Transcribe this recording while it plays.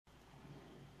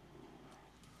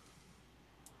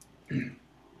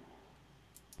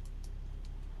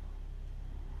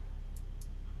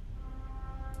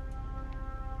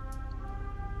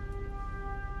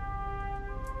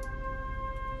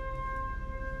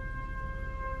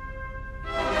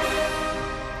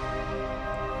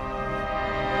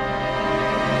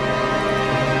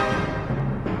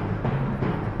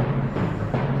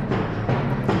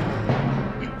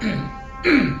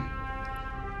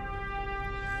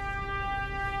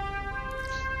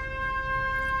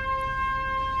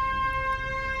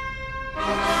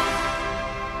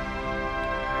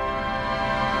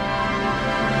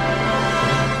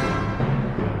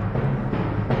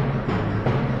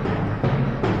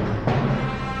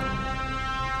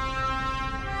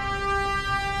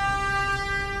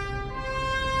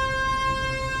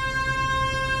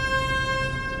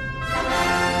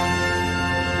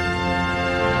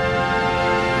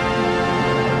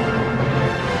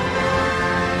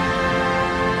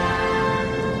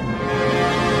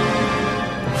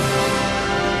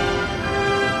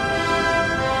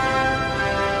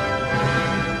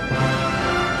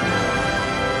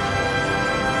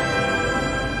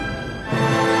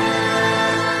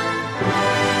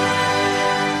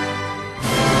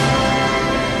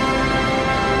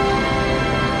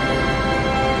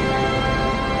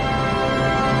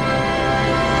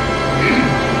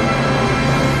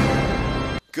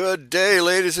Good day,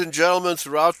 ladies and gentlemen,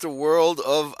 throughout the world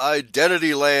of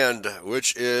Identity Land,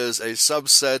 which is a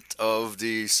subset of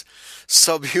these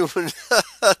subhuman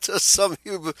to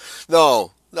subhuman.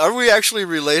 No, are we actually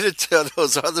related to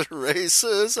those other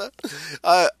races?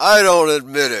 I don't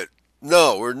admit it.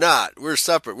 No, we're not. We're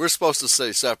separate. We're supposed to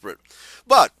stay separate.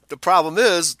 But the problem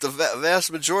is the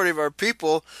vast majority of our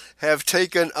people have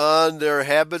taken on their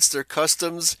habits, their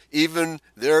customs, even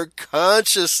their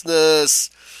consciousness.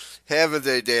 Haven't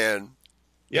they, Dan?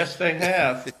 Yes, they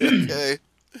have. Okay.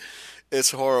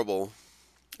 It's horrible.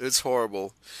 It's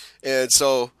horrible. And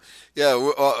so,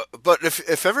 yeah, but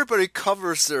if everybody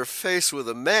covers their face with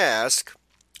a mask,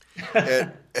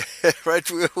 and,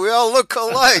 right, we all look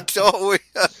alike, don't we?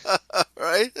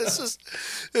 Right? It's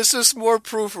just more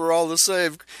proof we're all the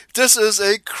same. This is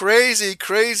a crazy,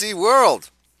 crazy world,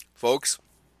 folks.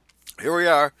 Here we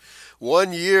are,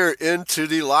 1 year into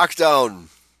the lockdown.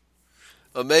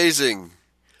 Amazing.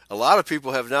 A lot of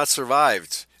people have not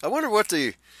survived. I wonder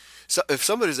if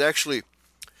somebody's actually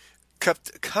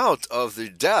kept count of the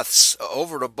deaths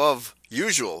over and above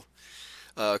usual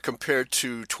compared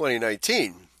to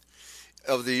 2019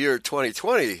 of the year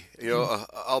 2020.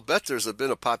 I'll bet there's been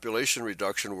a population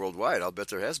reduction worldwide. I'll bet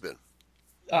there has been.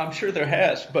 I'm sure there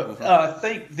has, but I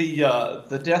think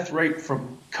the death rate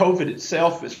from COVID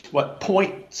itself is what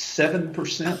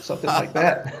 0.7%, something like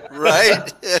that.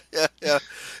 Right? Yeah.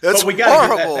 That's but we got to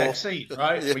get horrible. that vaccine,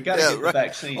 right? We got to get the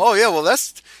vaccine. Oh yeah, well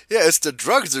it's the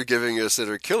drugs they're giving us that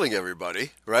are killing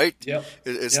everybody, right? Yep.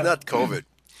 It's not COVID.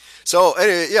 So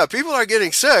anyway, yeah, people are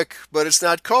getting sick, but it's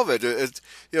not COVID.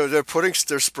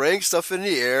 They're spraying stuff in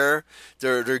the air.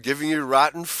 They're giving you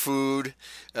rotten food.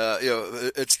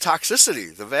 It's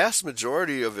toxicity. The vast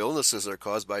majority of illnesses are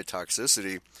caused by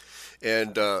toxicity,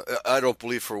 and I don't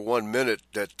believe for 1 minute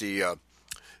that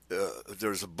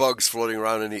there's bugs floating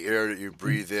around in the air that you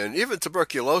breathe in. Even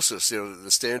tuberculosis, the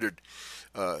standard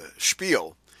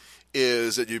spiel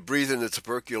is that you breathe in the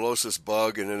tuberculosis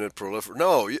bug and then it proliferates.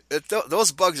 No,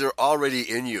 those bugs are already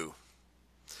in you.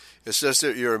 It's just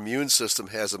that your immune system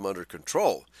has them under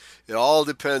control. It all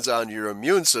depends on your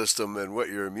immune system and what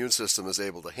your immune system is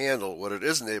able to handle, what it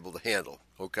isn't able to handle,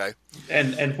 okay?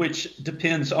 And which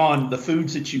depends on the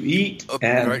foods that you eat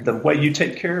and right. The way you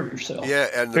take care of yourself. Yeah,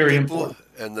 and very important.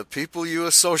 And the people you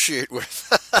associate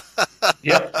with.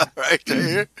 Yep. Right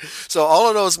there. So all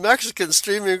of those Mexicans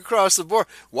streaming across the border,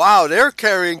 wow, they're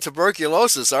carrying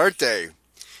tuberculosis, aren't they?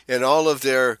 And all of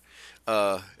their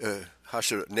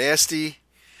nasty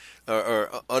or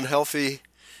unhealthy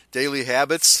daily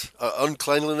habits,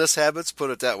 uncleanliness habits, put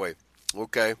it that way.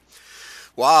 Okay.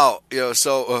 Wow.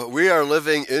 So we are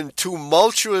living in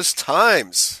tumultuous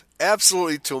times.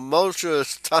 Absolutely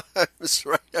tumultuous times,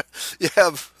 right? You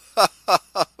have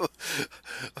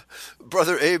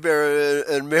Brother Aber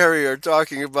and Mary are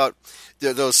talking about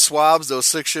those swabs, those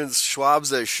 6-inch swabs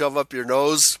they shove up your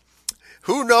nose.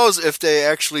 Who knows if they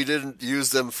actually didn't use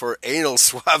them for anal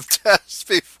swab tests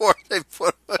before they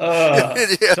put them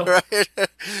in, right?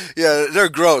 Yeah, they're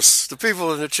gross. The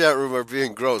people in the chat room are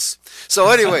being gross. So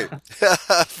anyway,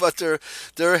 but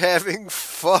they're having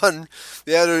fun.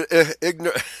 Yeah, they're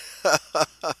ignorant.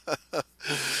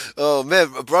 Oh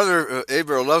man, Brother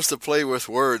Aber loves to play with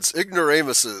words,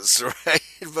 ignoramuses, right?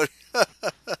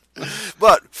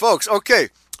 But folks, okay,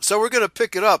 so we're going to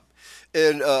pick it up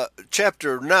in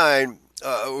chapter 9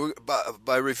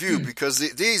 by review, because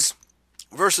these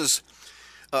verses,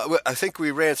 I think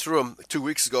we ran through them 2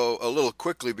 weeks ago a little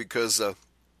quickly because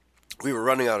we were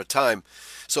running out of time.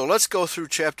 So let's go through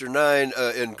chapter 9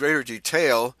 in greater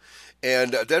detail.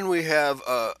 And then we have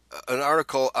an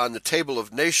article on the Table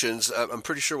of Nations. I'm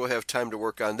pretty sure we'll have time to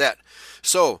work on that.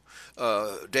 So,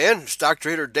 Dan, Stock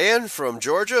Trader Dan from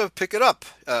Georgia, pick it up.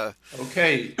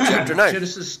 Okay. Chapter 9.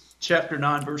 Genesis chapter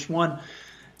 9, verse 1.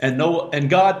 And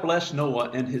God blessed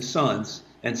Noah and his sons,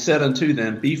 and said unto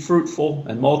them, Be fruitful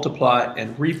and multiply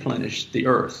and replenish the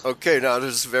earth. Okay, now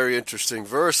this is a very interesting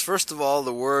verse. First of all,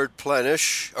 the word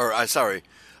blessed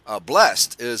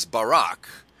is barak,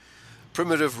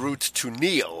 primitive root to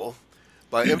kneel,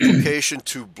 by implication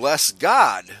to bless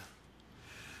God.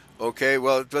 Okay,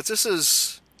 well, but this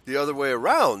is the other way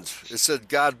around. It said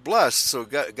God blessed, so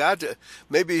God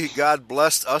maybe God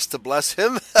blessed us to bless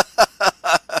him,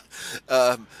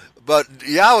 but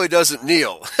Yahweh doesn't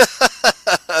kneel.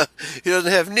 He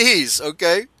doesn't have knees,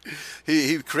 okay?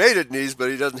 He created knees, but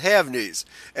he doesn't have knees.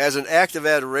 As an act of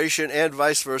adoration and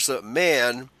vice versa,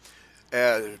 man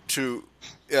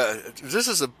this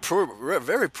is a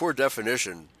very poor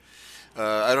definition.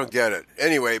 I don't get it.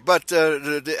 Anyway, but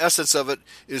the essence of it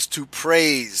is to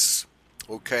praise,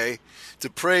 okay? To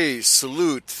praise,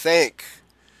 salute, thank,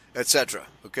 etc.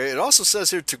 Okay? It also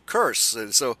says here to curse.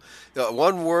 And so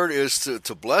one word is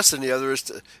to bless and the other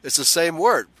is it's the same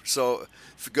word. So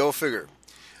go figure.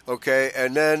 Okay?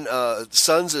 And then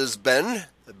sons is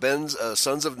Ben's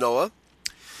sons of Noah.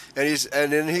 And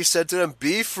then he said to them,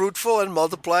 Be fruitful and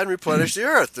multiply and replenish the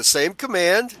earth. The same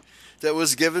command that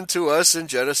was given to us in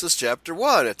Genesis chapter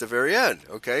 1 at the very end.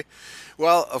 Okay?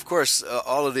 Well, of course,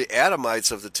 all of the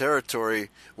Adamites of the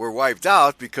territory were wiped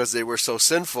out because they were so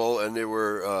sinful and they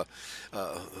were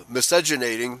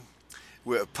miscegenating,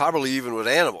 probably even with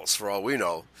animals, for all we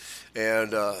know.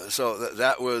 And so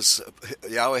that was,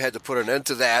 Yahweh had to put an end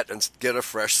to that and get a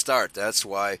fresh start. That's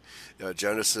why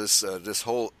Genesis, this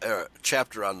whole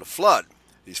chapter on the flood,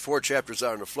 these 4 chapters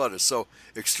on the flood, is so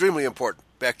extremely important.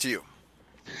 Back to you.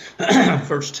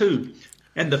 Verse 2.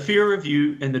 And the fear of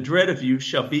you and the dread of you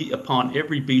shall be upon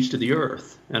every beast of the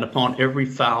earth, and upon every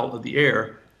fowl of the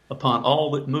air, upon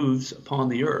all that moves upon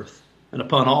the earth, and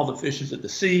upon all the fishes of the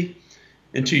sea.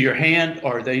 Into your hand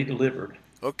are they delivered.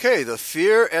 Okay, the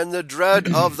fear and the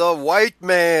dread of the white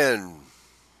man,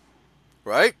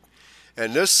 right?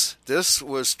 And this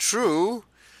was true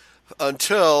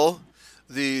until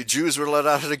the Jews were let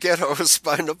out of the ghettos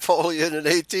by Napoleon in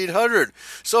 1800.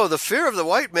 So the fear of the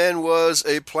white man was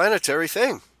a planetary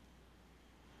thing.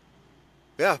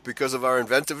 Yeah, because of our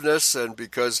inventiveness and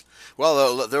because,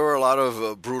 well, there were a lot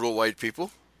of brutal white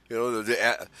people. You know,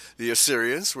 the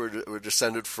Assyrians were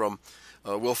descended from.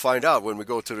 We'll find out when we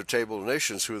go to the Table of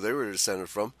Nations who they were descended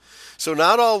from. So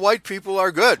not all white people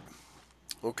are good.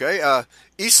 Okay,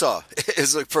 Esau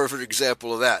is a perfect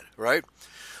example of that, right?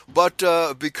 But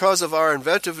because of our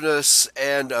inventiveness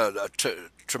and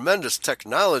tremendous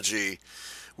technology,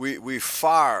 we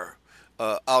far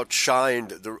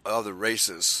outshined the other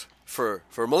races for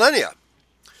millennia,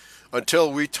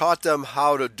 until we taught them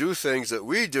how to do things that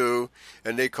we do,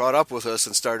 and they caught up with us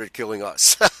and started killing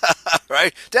us.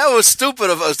 Right? That was stupid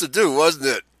of us to do, wasn't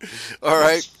it? All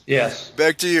right? Yes.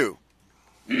 Back to you.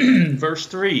 Verse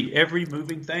 3. Every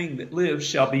moving thing that lives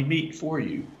shall be meat for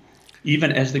you.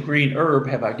 Even as the green herb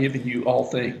have I given you all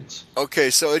things. Okay,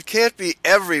 so it can't be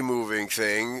every moving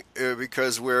thing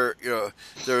because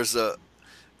there's a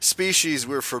species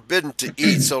we're forbidden to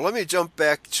eat. So let me jump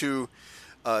back to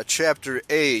chapter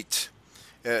 8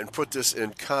 and put this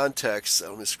in context.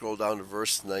 Let me scroll down to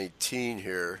verse 19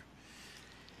 here.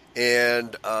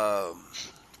 And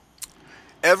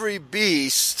every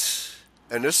beast,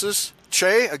 and this is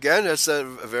che, again, that's a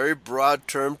very broad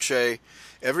term, che,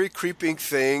 every creeping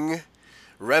thing,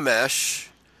 remesh.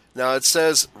 Now it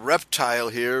says reptile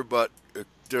here, but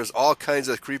there's all kinds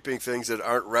of creeping things that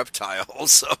aren't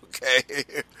reptiles,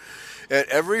 okay? And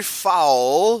every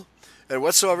fowl, and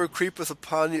whatsoever creepeth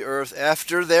upon the earth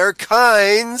after their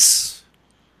kinds,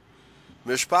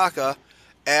 mishpaka,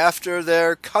 after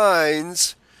their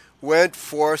kinds, went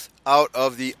forth out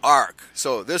of the ark.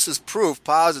 So this is proof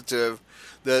positive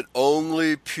that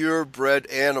only purebred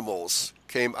animals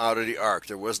came out of the ark.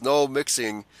 There was no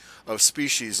mixing of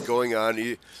species going on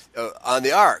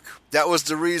the ark. That was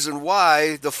the reason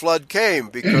why the flood came,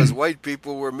 because white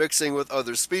people were mixing with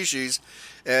other species,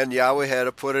 and Yahweh had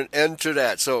to put an end to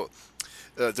that. So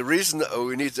the reason that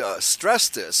we need to stress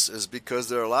this is because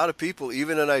there are a lot of people,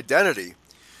 even in identity,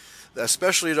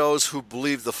 especially those who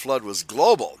believe the flood was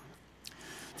global,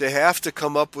 they have to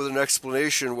come up with an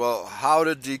explanation. Well, how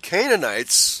did the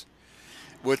Canaanites,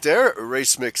 with their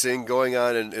race mixing going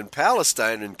on in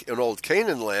Palestine and in old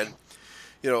Canaan land,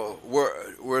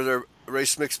 were there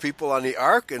race mixed people on the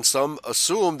ark? And some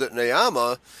assumed that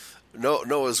Naamah,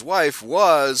 Noah's wife,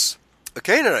 was a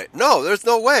Canaanite. No, there's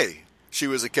no way she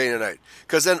was a Canaanite,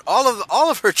 because then all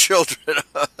of her children,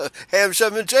 Ham,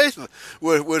 Shem, and Japheth,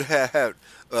 would have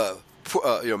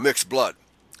mixed blood.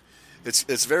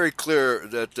 It's very clear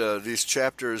that these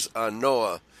chapters on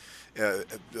Noah,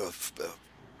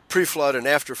 pre-flood and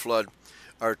after-flood,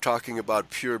 are talking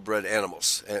about purebred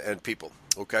animals and people.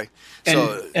 Okay,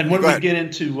 and when we get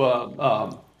into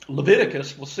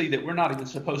Leviticus, we'll see that we're not even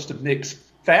supposed to mix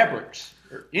fabrics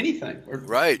or anything.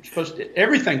 Right.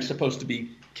 Everything's supposed to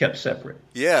be kept separate.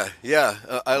 Yeah.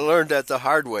 I learned that the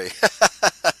hard way.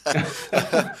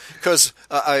 Because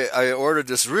I ordered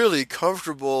this really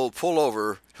comfortable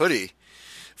pullover hoodie.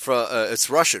 It's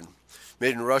Russian,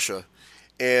 made in Russia.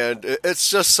 And it's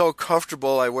just so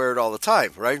comfortable, I wear it all the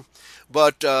time, right?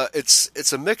 But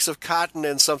it's a mix of cotton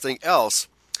and something else.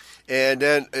 And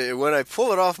then when I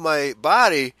pull it off my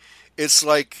body, it's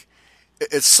like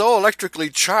it's so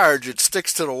electrically charged it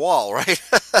sticks to the wall, right?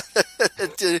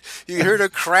 You hear the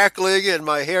crackling, and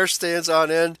my hair stands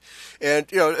on end, and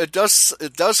it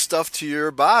does stuff to your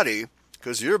body,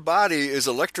 because your body is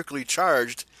electrically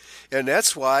charged, and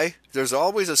that's why there's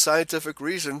always a scientific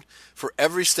reason for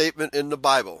every statement in the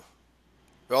Bible.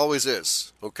 There always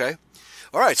is. Okay.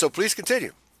 All right. So please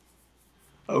continue.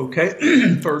 Okay.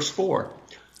 Verse 4.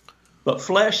 But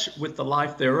flesh with the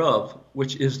life thereof,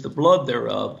 which is the blood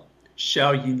thereof,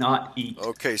 shall ye not eat.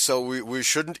 Okay, so we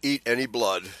shouldn't eat any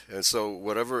blood. And so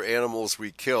whatever animals we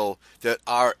kill that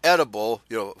are edible,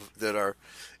 that are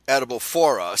edible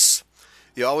for us,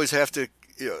 you always have to,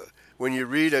 when you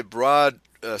read a broad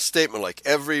statement like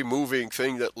every moving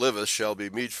thing that liveth shall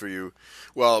be meat for you,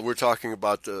 well, we're talking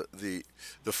about the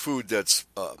food that's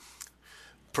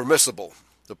permissible,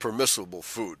 the permissible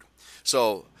food.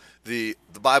 So the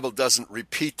Bible doesn't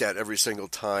repeat that every single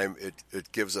time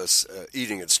it gives us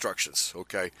eating instructions,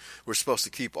 okay? We're supposed to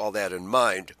keep all that in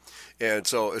mind. And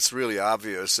so it's really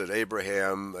obvious that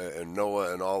Abraham and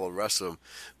Noah and all the rest of them,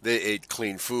 they ate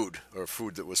clean food, or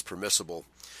food that was permissible.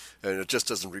 And it just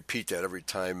doesn't repeat that every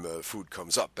time food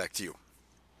comes up. Back to you.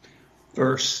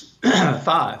 Verse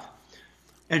 5.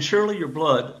 And surely your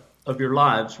blood of your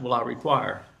lives will I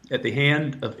require. At the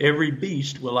hand of every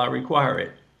beast will I require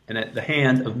it. And at the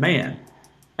hand of man,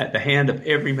 at the hand of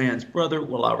every man's brother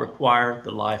will I require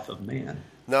the life of man.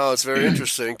 Now, it's very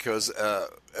interesting, because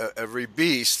every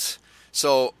beast,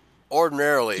 so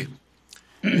ordinarily...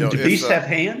 Do beasts have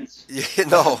hands?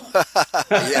 No.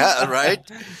 Yeah, right?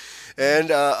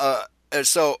 And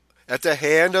so, at the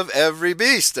hand of every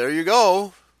beast, there you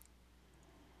go.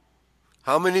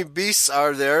 How many beasts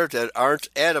are there that aren't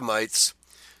Adamites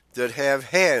that have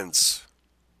hands?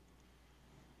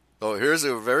 Oh, here's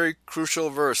a very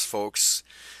crucial verse, folks.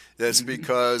 That's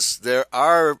because there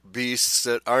are beasts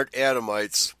that aren't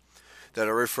Adamites that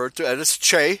are referred to, and it's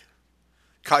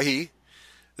kahi,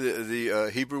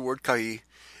 the Hebrew word kahi,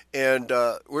 and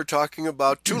we're talking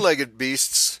about two-legged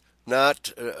beasts,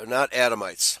 not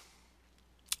Adamites.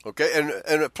 Okay,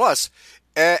 and plus,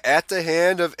 at the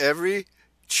hand of every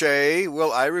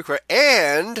will I require,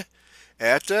 and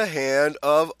at the hand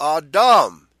of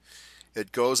Adam.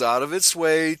 It goes out of its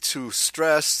way to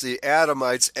stress the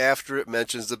Adamites after it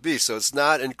mentions the beast. So it's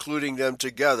not including them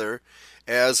together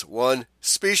as one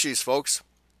species, folks.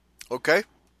 Okay?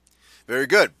 Very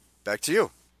good. Back to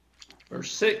you.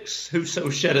 Verse 6. Whoso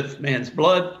sheddeth man's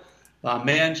blood, by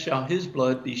man shall his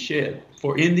blood be shed.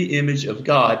 For in the image of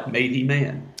God made he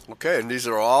man. Okay, and these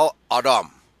are all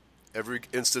Adam. Every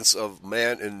instance of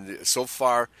man so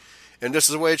far. And this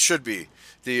is the way it should be.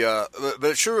 But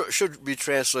it should be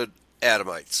translated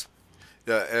Adamites.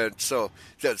 And so,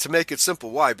 to make it simple,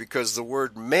 why? Because the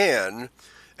word man,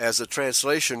 as a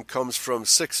translation, comes from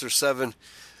 6 or 7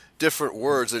 different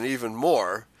words and even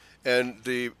more. And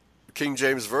the King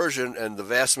James Version and the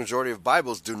vast majority of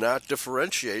Bibles do not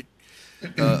differentiate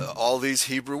all these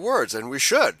Hebrew words. And we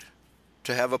should,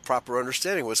 to have a proper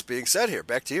understanding of what's being said here.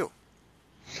 Back to you.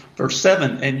 Verse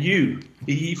 7, and you,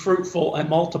 be ye fruitful and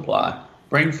multiply,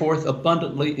 bring forth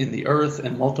abundantly in the earth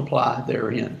and multiply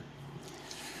therein.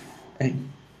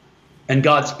 And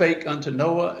God spake unto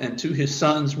Noah and to his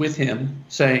sons with him,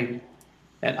 saying,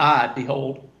 and I,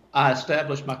 behold, I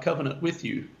establish my covenant with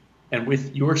you and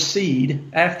with your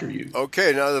seed after you.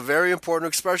 Okay, now the very important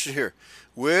expression here.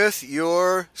 With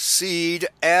your seed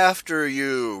after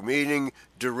you, meaning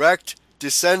direct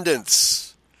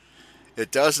descendants.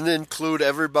 It doesn't include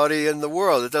everybody in the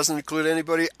world. It doesn't include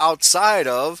anybody outside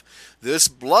of this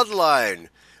bloodline.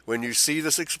 When you see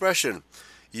this expression,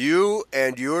 you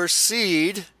and your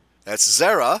seed, that's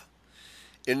Zerah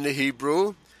in the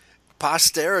Hebrew,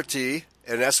 posterity,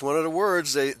 and that's one of the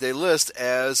words they list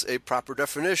as a proper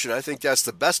definition. I think that's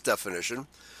the best definition,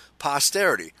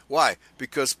 posterity. Why?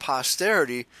 Because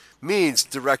posterity means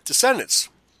direct descendants.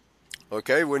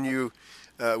 Okay, when you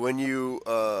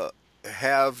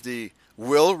have the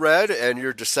will read and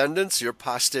your descendants, your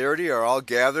posterity, are all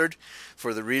gathered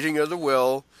for the reading of the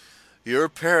will, your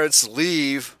parents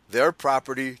leave their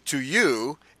property to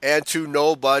you and to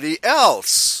nobody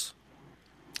else.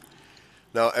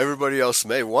 Now, everybody else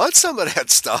may want some of that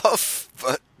stuff,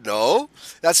 but no,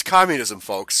 that's communism,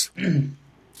 folks.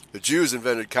 The Jews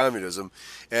invented communism,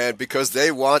 and because they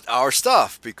want our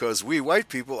stuff, because we white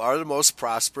people are the most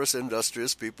prosperous,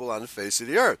 industrious people on the face of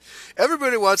the earth.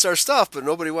 Everybody wants our stuff, but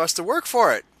nobody wants to work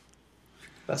for it.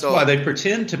 That's why they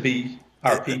pretend to be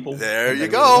our people. There you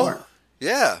go. Really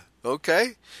yeah,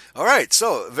 okay. All right,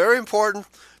 so very important,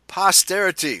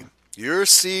 posterity. Your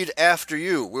seed after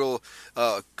you. We'll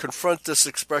confront this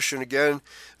expression again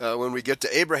when we get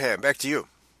to Abraham. Back to you.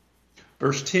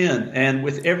 Verse 10, and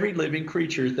with every living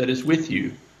creature that is with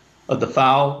you, of the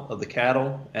fowl, of the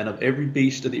cattle, and of every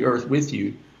beast of the earth with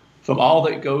you, from all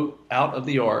that go out of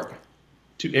the ark,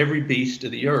 to every beast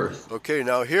of the earth. Okay,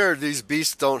 now here these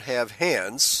beasts don't have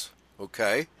hands,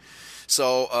 okay?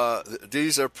 So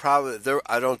these are probably,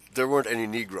 there weren't any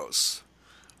Negroes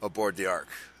aboard the ark,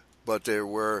 but there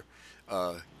were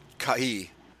Ka'i,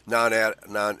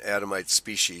 non-Adamite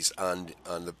species on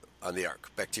the ark.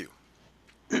 Back to you.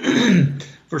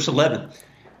 Verse 11,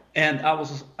 and I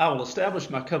will establish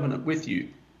my covenant with you.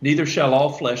 Neither shall all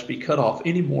flesh be cut off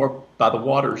any more by the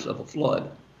waters of a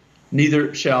flood.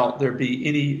 Neither shall there be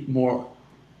any more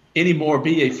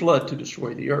be a flood to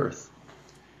destroy the earth.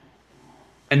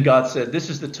 And God said, this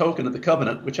is the token of the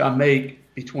covenant which I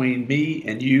make between me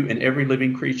and you and every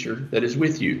living creature that is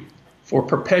with you for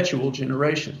perpetual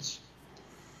generations.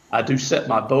 I do set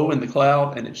my bow in the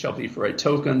cloud, and it shall be for a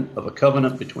token of a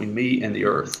covenant between me and the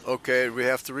earth. Okay, we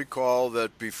have to recall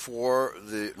that before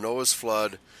the Noah's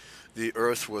flood, the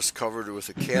earth was covered with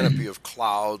a canopy of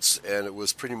clouds, and it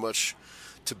was pretty much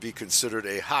to be considered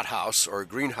a hothouse or a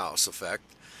greenhouse effect,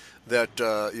 that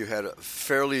you had a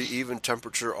fairly even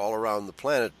temperature all around the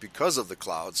planet because of the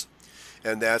clouds,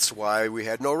 and that's why we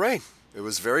had no rain. It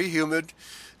was very humid.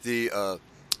 The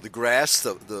grass,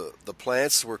 the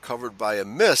plants were covered by a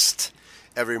mist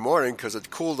every morning because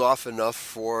it cooled off enough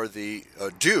for the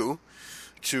dew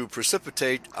to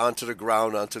precipitate onto the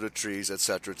ground, onto the trees,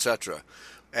 etc., etc.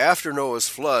 After Noah's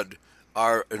flood,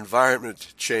 our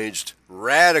environment changed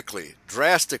radically,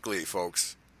 drastically,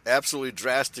 folks. Absolutely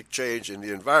drastic change in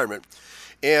the environment.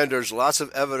 And there's lots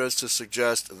of evidence to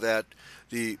suggest that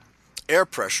the air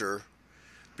pressure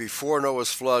before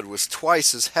Noah's flood was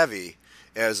twice as heavy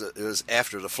as it is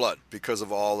after the flood because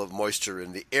of all the moisture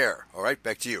in the air. All right,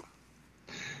 back to you.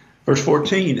 Verse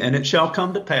 14, and it shall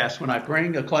come to pass when I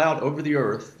bring a cloud over the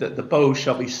earth that the bow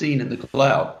shall be seen in the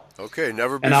cloud. Okay,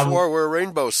 never before were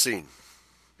rainbows seen.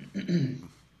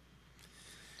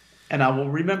 And I will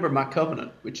remember my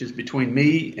covenant, which is between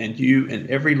me and you and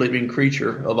every living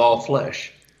creature of all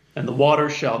flesh. And the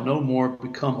waters shall no more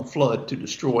become a flood to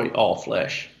destroy all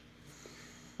flesh.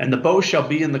 And the bow shall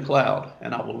be in the cloud,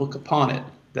 and I will look upon it,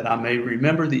 that I may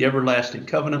remember the everlasting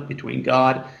covenant between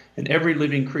God and every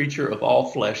living creature of all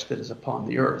flesh that is upon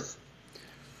the earth.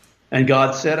 And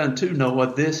God said unto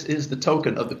Noah, this is the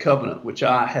token of the covenant which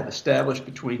I have established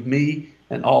between me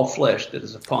and all flesh that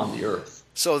is upon the earth.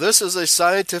 So this is a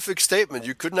scientific statement.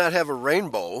 You could not have a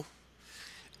rainbow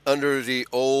under the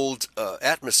old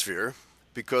atmosphere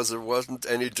because there wasn't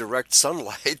any direct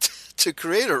sunlight to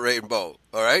create a rainbow,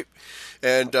 all right?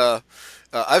 And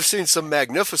I've seen some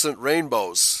magnificent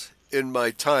rainbows in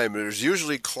my time. There's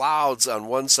usually clouds on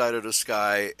one side of the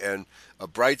sky and a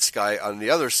bright sky on the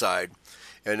other side.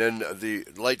 And then the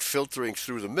light filtering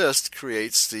through the mist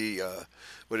creates the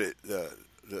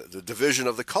division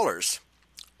of the colors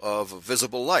of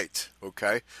visible light,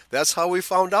 okay? That's how we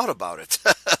found out about it.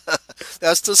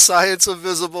 That's the science of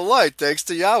visible light, thanks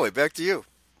to Yahweh. Back to you.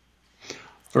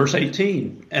 Verse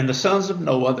 18, and the sons of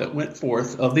Noah that went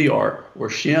forth of the ark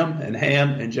were Shem and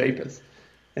Ham and Japheth.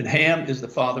 And Ham is the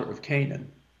father of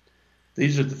Canaan.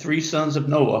 These are the three sons of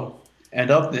Noah, and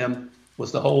of them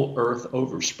was the whole earth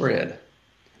overspread.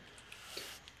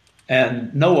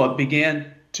 And Noah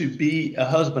began to be a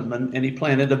husbandman, and he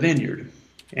planted a vineyard.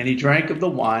 And he drank of the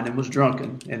wine and was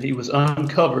drunken, and he was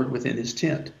uncovered within his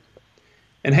tent.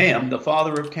 And Ham, the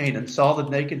father of Canaan, saw the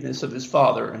nakedness of his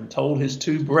father and told his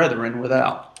two brethren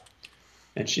without.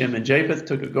 And Shem and Japheth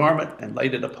took a garment and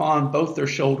laid it upon both their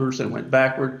shoulders and went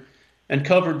backward and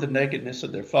covered the nakedness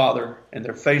of their father, and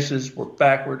their faces were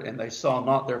backward, and they saw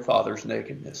not their father's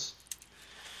nakedness.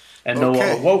 And Noah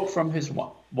Okay. awoke from his Yeah.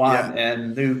 wine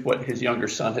and knew what his younger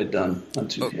son had done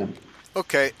unto O- him.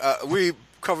 Okay. We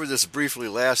covered this briefly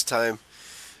last time,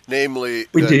 namely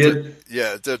We that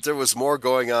did. that there was more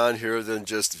going on here than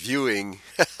just viewing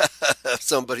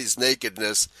somebody's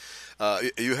nakedness.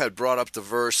 You had brought up the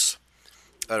verse.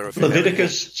 I don't know if you have it here.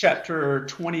 Leviticus chapter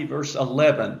 20, verse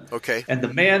 11. Okay. And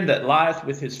the man that lieth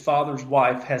with his father's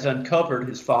wife has uncovered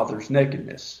his father's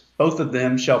nakedness. Both of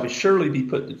them shall surely be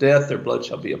put to death, their blood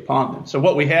shall be upon them. So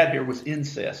what we had here was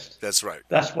incest. That's right.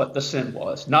 That's what the sin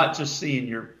was, not just seeing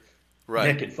your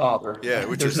Right. naked father. Yeah,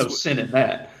 There's no sin in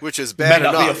that. which is It may bad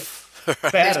not be enough.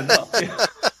 bad Right.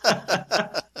 enough.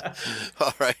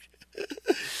 All right.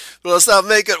 Well, let's not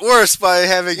make it worse by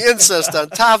having incest on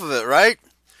top of it, right?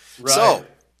 Right. So,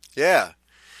 yeah.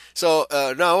 So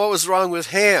now, what was wrong with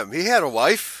Ham? He had a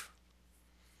wife.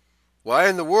 Why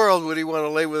in the world would he want to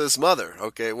lay with his mother?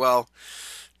 Okay, well,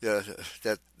 yeah,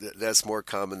 that's more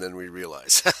common than we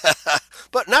realize,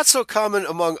 but not so common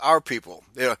among our people.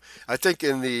 I think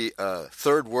in the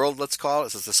third world, let's call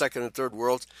it, so it's the second and third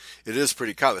world, it is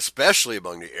pretty common, especially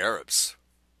among the Arabs.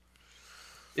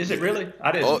 Is it really?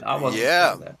 Oh, I wasn't aware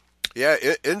yeah, of that.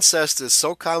 yeah. Incest is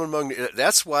so common among.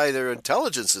 That's why their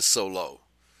intelligence is so low.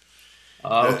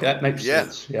 Okay, that makes Yeah,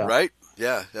 sense. Yeah. right.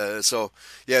 Yeah. So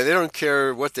yeah, they don't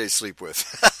care what they sleep with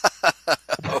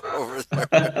over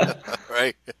there.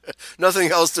 Right.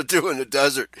 Nothing else to do in the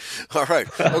desert. All right.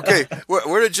 Okay.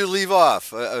 Where did you leave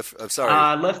off? I'm sorry.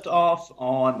 I left off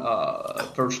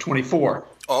on verse 24.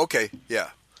 Oh, okay. Yeah.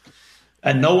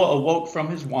 And Noah awoke from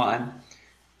his wine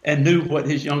and knew what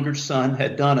his younger son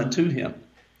had done unto him.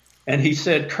 And he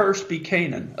said, Cursed be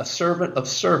Canaan, a servant of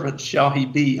servants shall he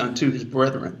be unto his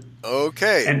brethren.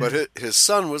 Okay. And But his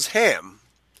son was Ham.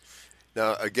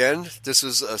 Now, again, this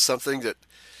is something that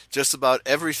just about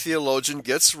every theologian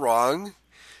gets wrong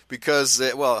because,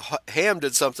 Ham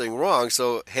did something wrong,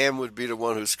 so Ham would be the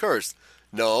one who's cursed.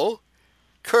 No,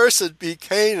 cursed be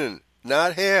Canaan,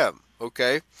 not Ham.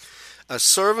 Okay? A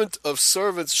servant of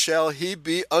servants shall he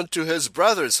be unto his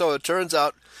brethren. So it turns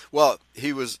out,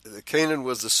 Canaan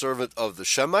was the servant of the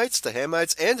Shemites, the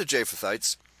Hamites, and the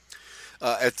Japhethites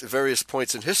at various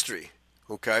points in history.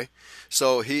 Okay,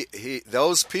 so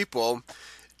those people,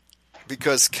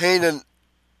 because Canaan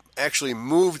actually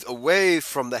moved away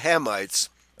from the Hamites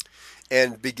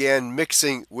and began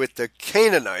mixing with the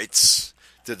Canaanites,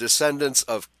 the descendants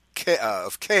of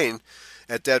Cain,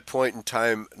 at that point in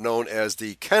time known as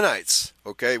the Kenites.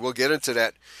 Okay, we'll get into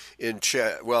that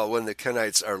when the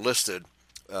Kenites are listed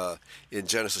in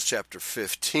Genesis chapter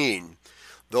 15.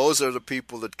 Those are the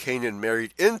people that Canaan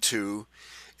married into,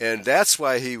 and that's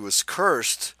why he was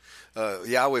cursed.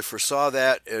 Yahweh foresaw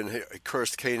that, and he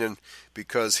cursed Canaan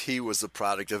because he was the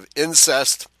product of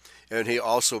incest, and he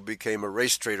also became a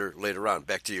race traitor later on.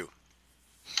 Back to you.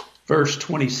 verse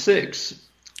 26.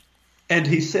 And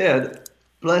he said,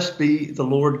 Blessed be the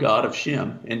Lord God of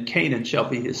Shem, and Canaan shall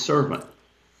be his servant.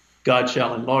 God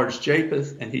shall enlarge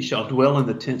Japheth, and he shall dwell in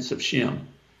the tents of Shem,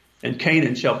 and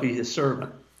Canaan shall be his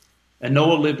servant. And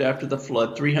Noah lived after the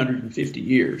flood 350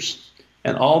 years.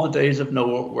 And all the days of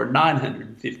Noah were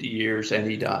 950 years, and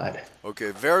he died. Okay,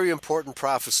 very important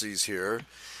prophecies here.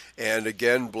 And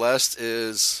again, blessed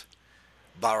is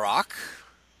Barack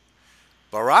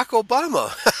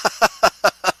Obama.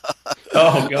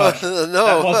 Oh, gosh. That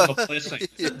No. wasn't a blessing.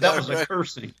 Yeah, That was a right.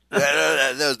 cursing.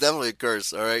 That was definitely a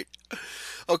curse, all right.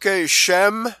 Okay,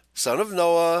 Shem, son of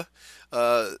Noah.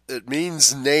 It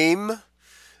means name,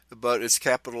 but it's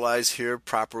capitalized here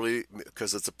properly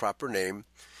because it's a proper name.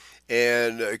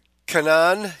 And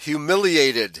Canaan,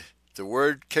 humiliated. The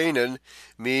word Canaan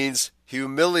means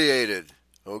humiliated.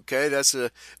 Okay,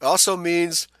 it also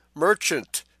means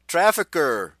merchant,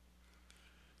 trafficker.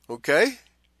 Okay,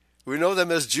 we know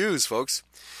them as Jews, folks.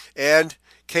 And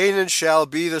Canaan shall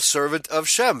be the servant of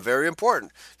Shem. Very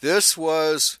important. This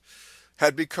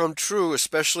had become true,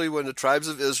 especially when the tribes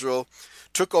of Israel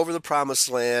took over the promised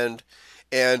land,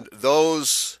 and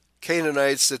those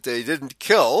Canaanites that they didn't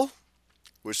kill,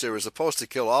 which they were supposed to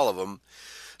kill all of them,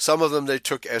 some of them they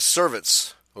took as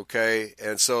servants. Okay,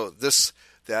 and so this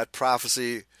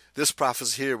prophecy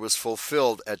here was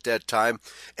fulfilled at that time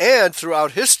and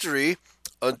throughout history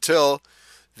until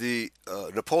the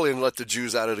Napoleon let the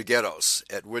Jews out of the ghettos,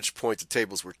 at which point the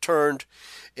tables were turned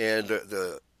and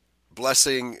the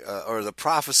blessing or the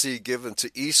prophecy given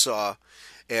to Esau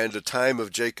and the time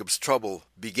of Jacob's trouble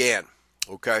began.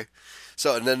 Okay,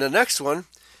 so and then the next one,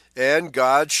 and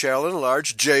God shall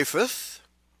enlarge Japheth,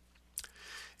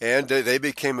 and they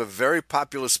became a very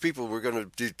populous people. We're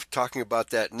going to be talking about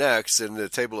that next in the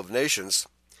Table of Nations,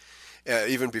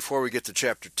 even before we get to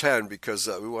chapter 10, because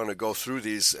we want to go through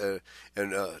these,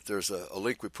 and there's a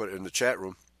link we put in the chat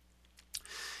room.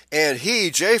 And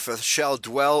he, Japheth, shall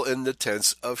dwell in the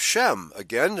tents of Shem.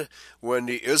 Again, when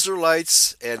the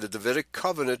Israelites and the Davidic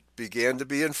covenant began to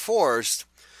be enforced,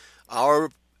 our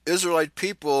Israelite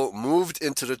people moved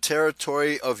into the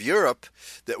territory of Europe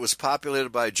that was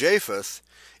populated by Japheth,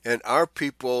 and our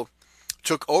people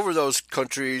took over those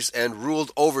countries and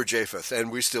ruled over Japheth,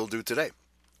 and we still do today.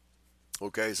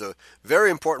 Okay, so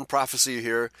very important prophecy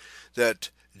here that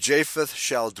Japheth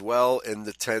shall dwell in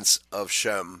the tents of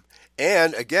Shem.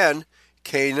 And again,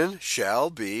 Canaan shall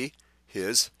be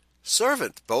his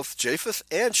servant, both Japheth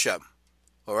and Shem.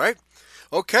 All right?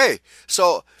 Okay,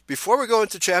 so before we go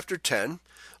into chapter 10,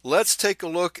 let's take a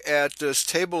look at this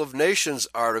Table of Nations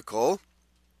article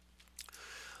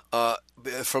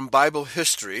from Bible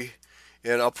history,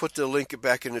 and I'll put the link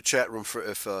back in the chat room for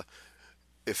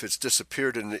if it's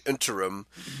disappeared in the interim.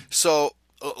 So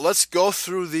let's go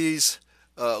through these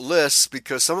lists,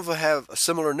 because some of them have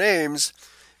similar names,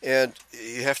 and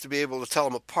you have to be able to tell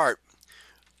them apart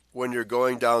when you're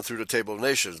going down through the Table of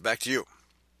Nations. Back to you.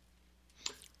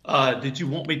 Did you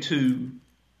want me to?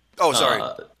 Oh, sorry.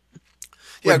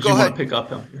 Yeah, go you ahead. Want to pick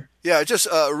up on here? Yeah, just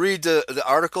read the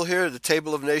article here, the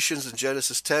Table of Nations in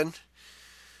Genesis 10.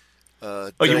 You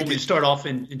want me to start off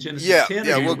in Genesis 10?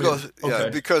 Yeah, we'll go. Yeah,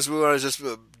 because we want to just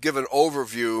give an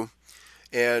overview,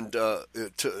 and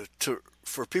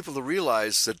for people to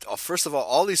realize that first of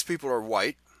all these people are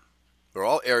white, they're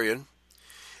all Aryan,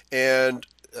 and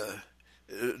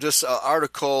this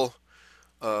article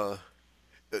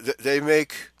they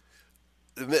make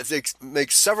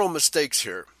several mistakes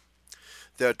here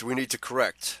that we need to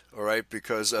correct, all right?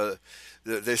 Because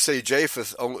they say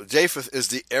Japheth is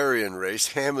the Aryan race,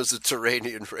 Ham is the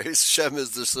Turanian race, Shem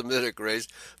is the Semitic race.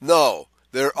 No,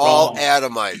 they're all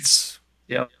Adamites.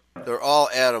 Yep. They're all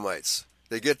Adamites.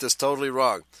 They get this totally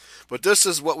wrong. But this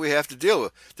is what we have to deal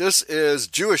with. This is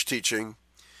Jewish teaching,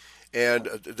 and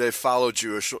they follow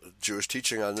Jewish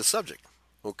teaching on this subject.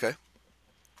 Okay?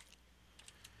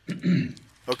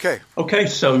 Okay. Okay,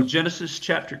 so Genesis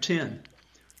chapter 10.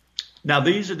 Now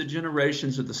these are the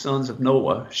generations of the sons of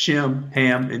Noah, Shem,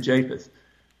 Ham, and Japheth.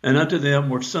 And unto them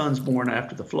were sons born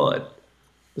after the flood.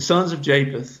 The sons of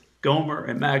Japheth, Gomer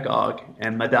and Magog,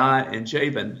 and Madai and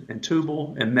Javan, and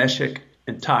Tubal and Meshech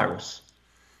and Tyrus.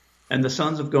 And the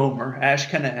sons of Gomer,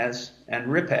 Ashkenaz and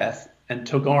Riphath and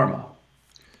Togarmah.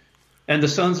 And the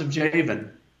sons of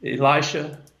Javan,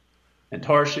 Elisha and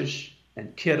Tarshish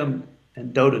and Kittim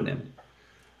and Dodanim.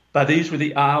 By these were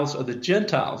the isles of the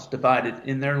Gentiles divided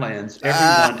in their lands,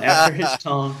 every one after his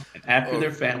tongue and after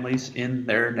their families in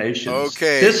their nations.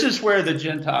 Okay. This is where the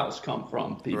Gentiles come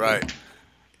from, people. Right.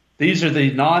 These are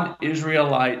the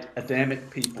non-Israelite Adamic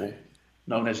people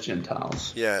known as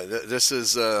Gentiles. Yeah, this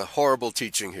is horrible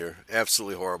teaching here.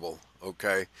 Absolutely horrible.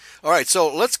 Okay. All right,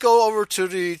 so let's go over to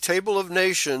the Table of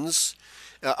Nations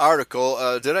article.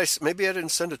 Maybe I didn't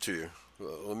send it to you.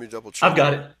 Let me double check. I've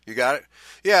got it. You got it?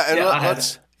 Yeah, and I have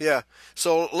it. Yeah.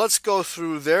 So let's go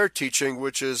through their teaching,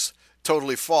 which is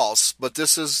totally false, but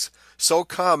this is so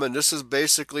common. This is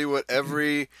basically what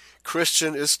every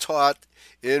Christian is taught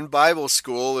in Bible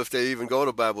school, if they even go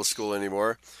to Bible school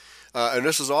anymore. And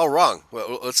this is all wrong.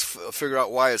 Well, let's figure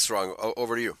out why it's wrong.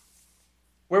 Over to you.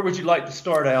 Where would you like to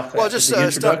start out? Well, just the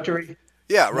introductory.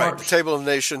 Yeah, right. The Table of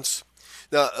Nations.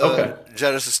 Now, okay.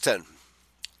 Genesis 10.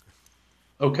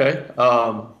 Okay.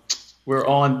 We're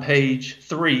on page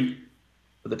 3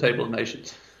 of the Table of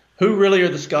Nations. Who really are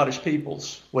the Scottish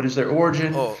peoples? What is their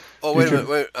origin? Oh, wait a minute.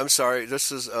 Wait, I'm sorry.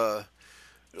 This is,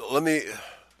 let me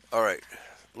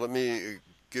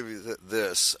give you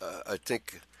this. I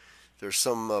think there's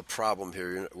some problem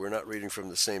here. We're not reading from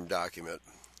the same document.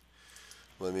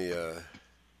 Let me,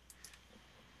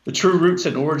 The true roots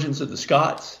and origins of the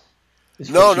Scots?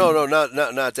 No,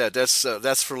 not that.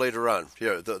 That's for later on.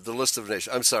 Here, the list of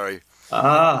nations. I'm sorry.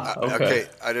 Okay.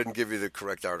 I didn't give you the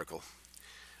correct article.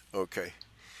 Okay.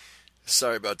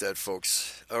 Sorry about that,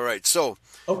 folks. All right, so.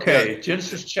 Okay,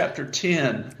 Genesis chapter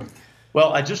 10.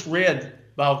 Well, I just read,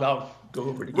 I'll go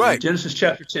over it again. Right. Genesis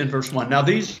chapter 10, verse 1. Now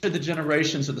these are the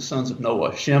generations of the sons of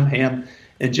Noah, Shem, Ham,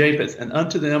 and Japheth, and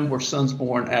unto them were sons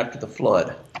born after the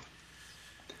flood.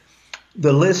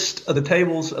 The list of the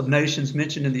tables of nations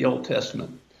mentioned in the Old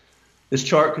Testament. This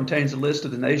chart contains a list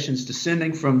of the nations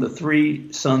descending from the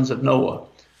 3 sons of Noah.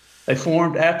 They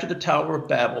formed after the Tower of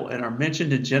Babel and are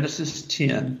mentioned in Genesis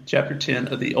 10, chapter 10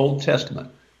 of the Old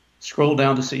Testament. Scroll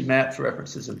down to see maps,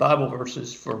 references, and Bible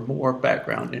verses for more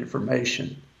background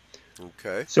information.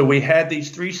 Okay. So we had these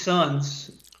three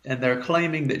sons, and they're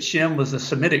claiming that Shem was a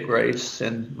Semitic race,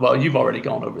 and well, you've already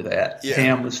gone over that. Yeah.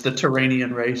 Ham was the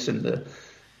Turanian race, and the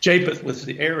Japheth was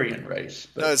the Aryan race.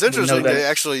 Now, it's But we know interesting they that's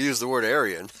actually use the word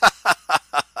Aryan,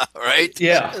 right?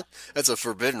 yeah, That's a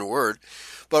forbidden word.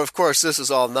 But of course, this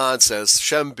is all nonsense.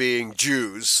 Shem being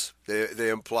Jews, they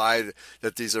implied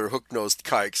that these are hook-nosed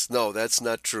kikes. No, that's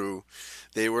not true.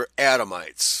 They were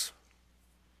Adamites,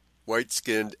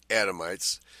 white-skinned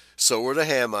Adamites. So were the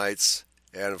Hamites,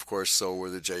 and of course, so were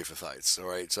the Japhethites. All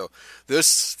right. So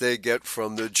this they get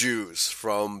from the Jews,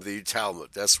 from the Talmud.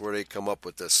 That's where they come up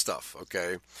with this stuff.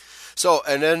 Okay. So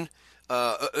and then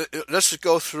let's just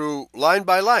go through line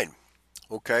by line.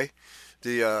 Okay.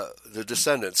 The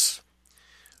descendants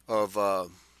of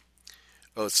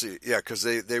let's see, yeah, because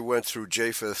they went through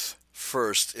Japheth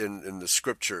first in the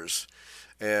scriptures,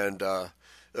 and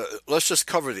let's just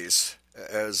cover these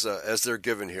as they're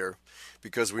given here,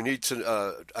 because we need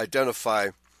to identify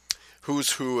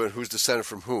who's who and who's descended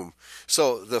from whom.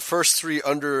 So the first three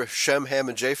under Shem, Ham,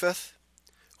 and Japheth,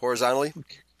 horizontally.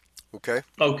 Okay.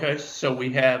 okay. So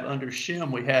we have under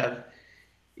Shem, we have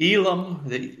Elam.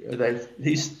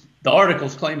 The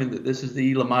article's claiming that this is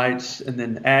the Elamites, and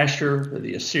then Asher,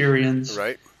 the Assyrians,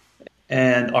 Right.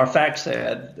 and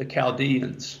Arphaxad, the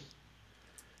Chaldeans.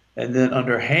 And then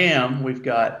under Ham, we've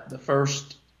got the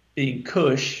first being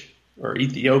Cush, or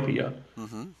Ethiopia,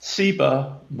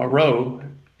 Seba, Meroe,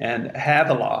 and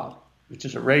Havilah, which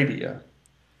is Arabia.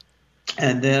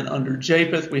 And then under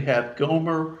Japheth, we have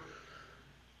Gomer,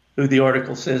 who the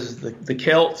article says the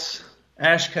Celts,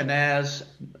 Ashkenaz,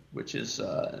 which is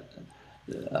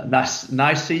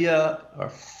Nicaea or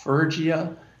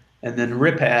Phrygia, and then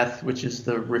Riphath, which is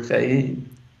the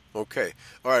Rephaim. Okay.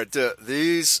 All right.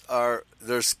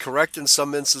 There's correct in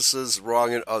some instances,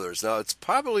 wrong in others. Now, it's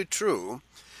probably true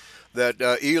that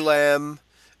Elam,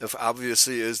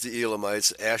 obviously, is the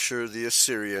Elamites, Asher, the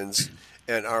Assyrians,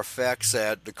 and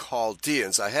Arphaxad, the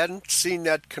Chaldeans. I hadn't seen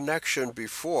that connection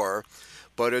before,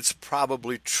 but it's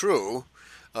probably true.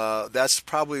 That's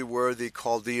probably where the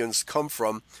Chaldeans come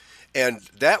from, and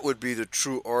that would be the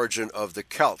true origin of the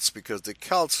Celts, because the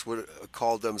Celts would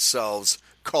call themselves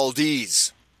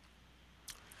Chaldees.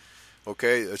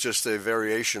 Okay, it's just a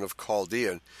variation of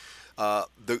Chaldean.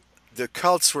 The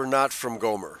Celts were not from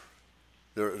Gomer.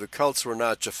 The Celts were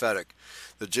not Japhetic.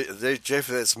 The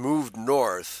Japhetites moved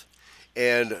north,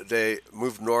 and they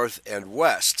moved north and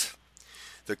west.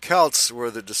 The Celts were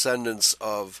the descendants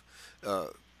of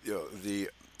the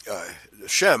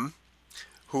Shem,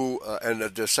 who and the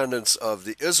descendants of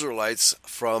the Israelites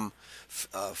from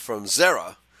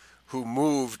Zerah, who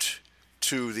moved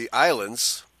to the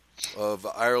islands of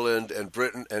Ireland and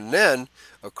Britain, and then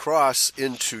across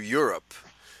into Europe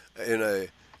in a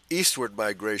eastward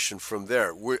migration from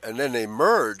there. And then they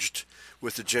merged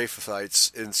with the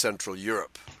Japhethites in Central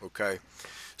Europe. Okay,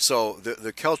 so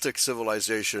the Celtic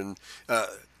civilization,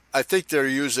 I think they're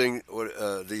using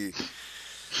the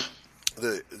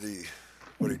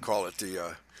what do you call it,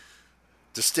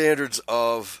 the standards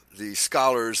of the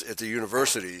scholars at the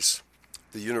universities,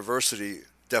 the university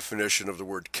definition of the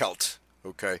word Celt.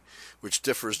 Okay, which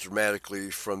differs dramatically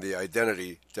from the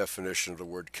identity definition of the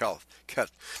word Celt.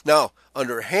 Now,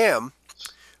 under Ham,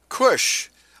 Cush,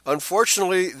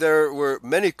 unfortunately, there were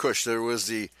many Cush. There was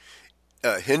the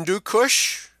Hindu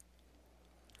Cush,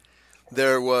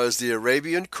 there was the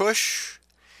Arabian Cush,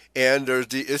 and there's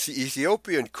the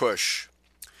Ethiopian Cush.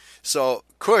 So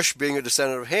Cush, being a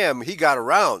descendant of Ham, he got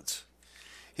around.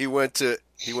 He went to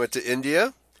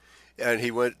India, and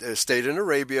he stayed in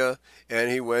Arabia, and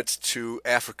he went to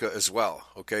Africa as well.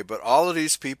 Okay, but all of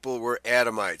these people were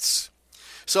Adamites.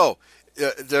 So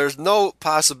there's no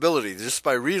possibility, just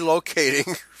by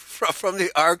relocating from the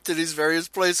ark to these various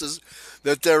places,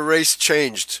 that their race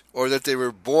changed or that they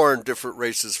were born different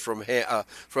races from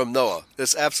Noah.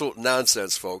 That's absolute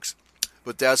nonsense, folks.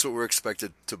 But that's what we're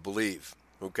expected to believe.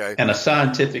 Okay. And a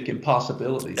scientific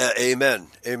impossibility. Amen.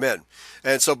 Amen.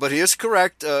 And so, but he is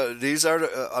correct. These are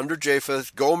under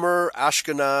Japheth: Gomer,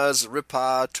 Ashkenaz,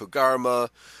 Rippah, Togarmah,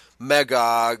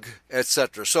 Magog,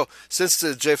 etc. So, since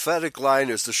the Japhetic line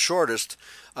is the shortest,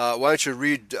 why don't you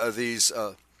read these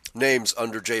names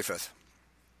under Japheth?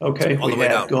 Okay, all we the way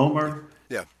have down. Gomer,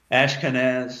 Yeah.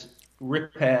 Ashkenaz,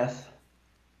 Riphath,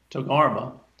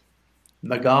 Togarmah,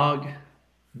 Magog,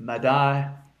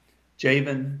 Madai,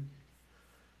 Javan,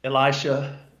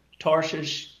 Elisha,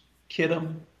 Tarshish,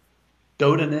 Kittim,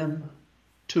 Dodanim,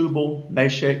 Tubal,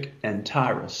 Meshech, and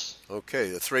Tyrus. Okay,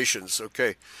 the Thracians.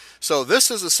 Okay, so this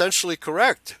is essentially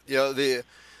correct. You know,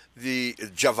 The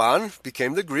Javan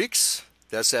became the Greeks.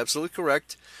 That's absolutely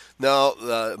correct. Now,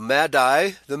 the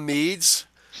Madai, the Medes.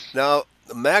 Now,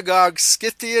 the Magog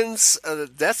Scythians,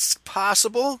 that's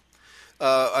possible.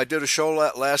 I did a show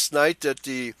last night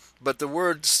but the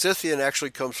word Scythian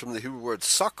actually comes from the Hebrew word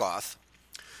Succoth,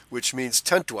 which means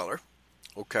tent dweller.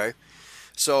 Okay,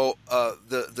 so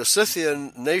the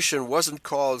Scythian nation wasn't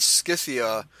called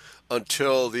Scythia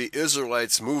until the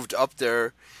Israelites moved up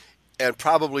there and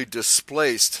probably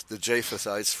displaced the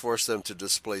Japhethites, forced them to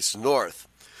displace north.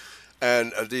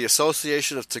 And the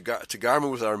association of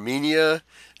Togarmah with Armenia,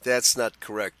 that's not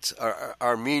correct.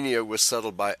 Armenia was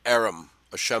settled by Aram,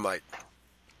 a Shemite.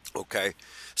 Okay,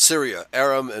 Syria,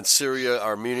 Aram and Syria,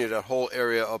 Armenia, that whole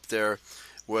area up there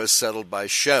was settled by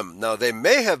Shem. Now, they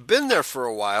may have been there for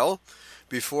a while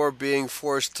before being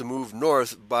forced to move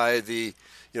north by the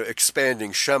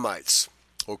expanding Shemites.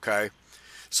 Okay,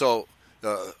 so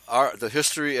the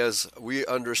history as we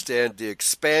understand the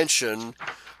expansion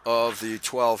of the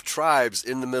 12 tribes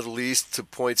in the Middle East to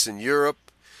points in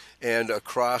Europe and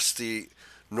across the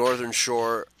northern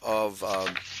shore of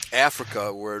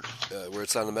Africa, where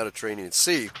it's on the Mediterranean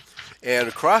Sea, and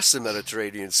across the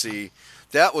Mediterranean Sea,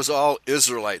 that was all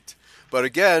Israelite. But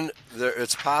again,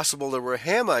 it's possible there were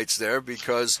Hamites there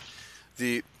because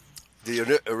the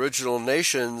original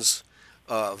nations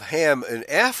of Ham in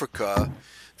Africa,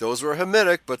 those were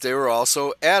Hamitic, but they were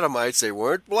also Adamites. They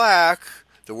weren't black.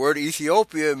 The word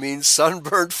Ethiopia means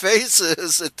sunburned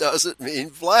faces. It doesn't mean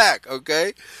black,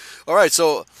 okay? All right,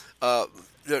 so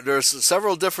there's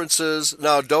several differences.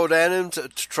 Now, Dodanim to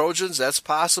Trojans, that's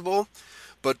possible.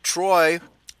 But Troy,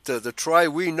 the Troy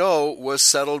we know, was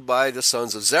settled by the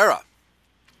sons of Zerah.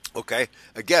 Okay,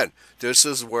 again, this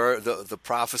is where the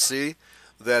prophecy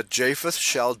that Japheth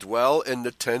shall dwell in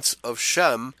the tents of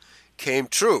Shem came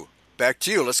true. Back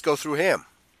to you. Let's go through Ham.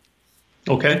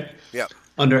 Okay. Yeah.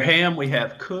 Under Ham, we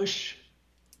have Cush,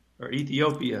 or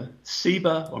Ethiopia,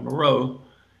 Seba, or Meroe,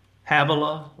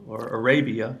 Havilah, or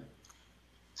Arabia,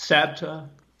 Sabta,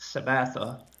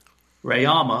 Sabatha,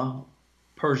 Rayama,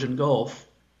 Persian Gulf,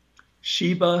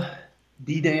 Sheba,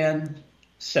 Dedan,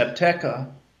 Sabteca,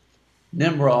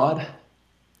 Nimrod,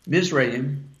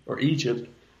 Mizraim, or Egypt,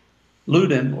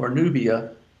 Ludim, or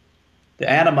Nubia, the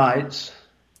Anamites,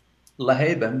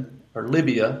 Lahaban, or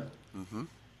Libya,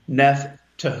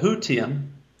 Naphtahutian,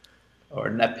 or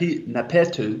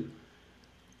Napetu,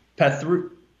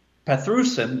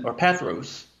 Pathrusin, or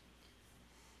Pathros,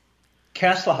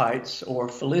 Caslahites, or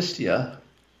Philistia,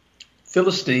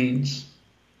 Philistines,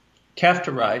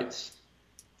 Caphtorites,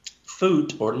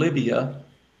 Phut, or Libya,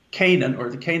 Canaan, or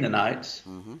the Canaanites,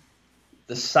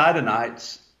 the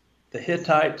Sidonites, the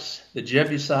Hittites, the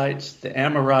Jebusites, the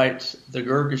Amorites, the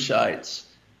Girgashites,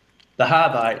 the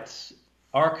Hivites,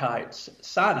 Archites,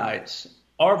 Sinites,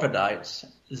 Arvadites,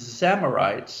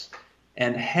 Zamorites,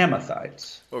 and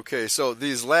Hamathites. Okay, so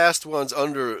these last ones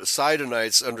under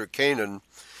Sidonites, under Canaan,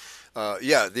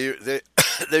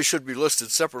 they should be listed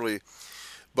separately,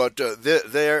 but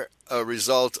they're a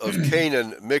result of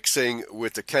Canaan mixing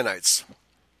with the Kenites.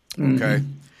 Okay,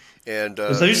 and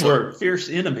because these were fierce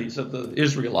enemies of the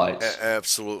Israelites.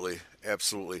 Absolutely.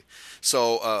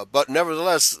 So, but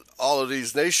nevertheless, all of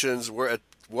these nations were at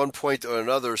one point or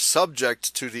another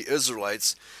subject to the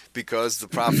Israelites, because the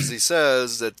prophecy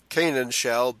says that Canaan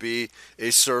shall be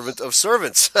a servant of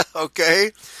servants.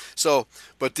 Okay? So,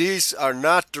 but these are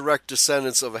not direct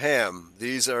descendants of Ham.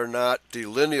 These are not the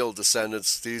lineal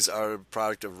descendants. These are a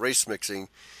product of race mixing,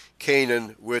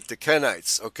 Canaan with the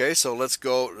Kenites. Okay, so let's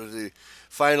go to the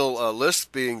final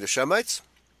list, being the Shemites.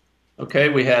 Okay,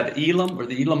 we have Elam, or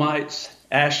the Elamites,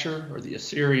 Asher, or the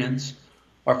Assyrians,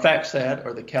 Arphaxad,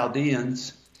 or the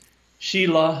Chaldeans,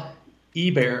 Shelah,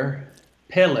 Eber,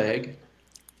 Peleg,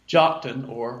 Joktan,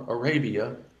 or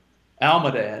Arabia,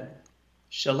 Almadad,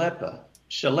 Shalep,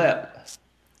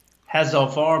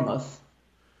 Hazarvarmath,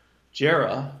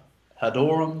 Jerah,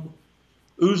 Hadoram,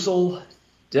 Uzal,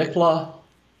 Diklah,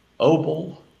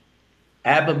 Obal,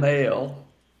 Abimael,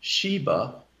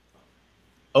 Sheba,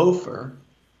 Ophir,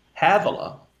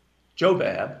 Havilah,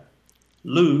 Jobab,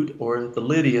 Lud, or the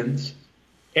Lydians,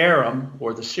 Aram,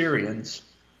 or the Syrians,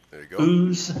 There you go.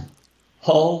 Uz,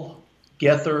 Hul,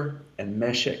 Gether, and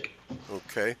Meshech.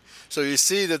 Okay, so you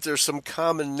see that there's some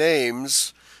common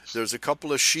names. There's a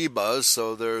couple of Shebas,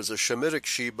 so there's a Shemitic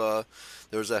Sheba,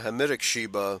 there's a Hamitic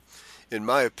Sheba. In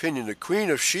my opinion, the Queen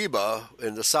of Sheba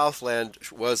in the Southland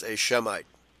was a Shemite.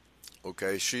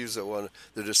 Okay, she's the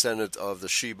descendant of the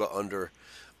Sheba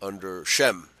under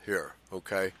Shem here.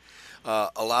 Okay,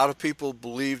 a lot of people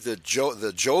believe that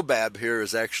the Jobab here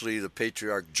is actually the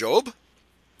patriarch Job.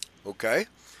 Okay,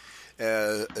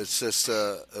 It's just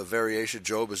a variation.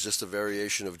 Job is just a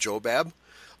variation of Jobab.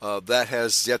 That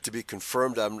has yet to be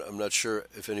confirmed. I'm not sure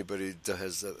if anybody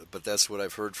has, but that's what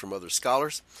I've heard from other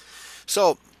scholars.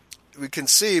 So we can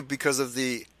see, because of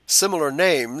the similar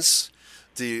names,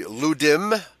 the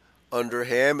Ludim under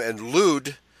Ham and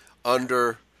Lud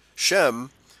under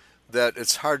Shem, that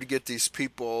it's hard to get these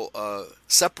people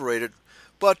separated.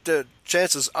 But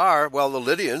chances are, well, the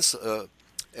Lydians,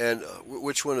 and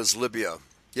which one is Libya?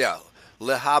 Yeah,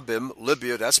 Lehabim,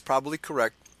 Libya, that's probably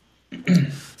correct.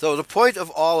 So the point of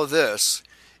all of this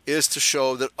is to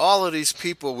show that all of these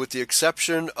people, with the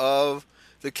exception of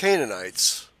the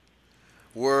Canaanites,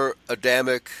 were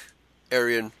Adamic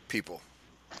Aryan people.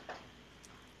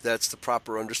 That's the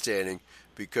proper understanding,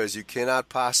 because you cannot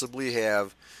possibly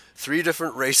have three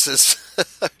different races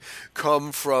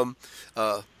come from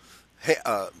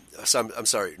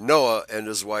Noah and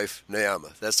his wife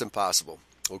Naamah. That's impossible.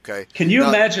 Okay. Can you Now,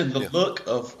 imagine the yeah. look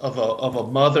of a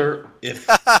mother if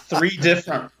three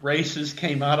different races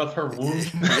came out of her womb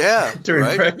Yeah, during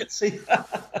right. pregnancy?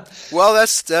 Well,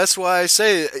 that's why I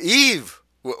say Eve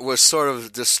was sort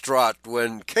of distraught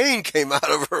when Cain came out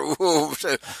of her womb.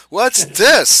 What's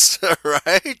this?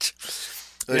 Right?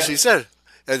 And Yeah. she said,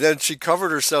 and then she covered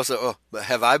herself. Said, "Oh,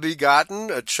 have I begotten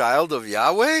a child of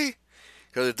Yahweh?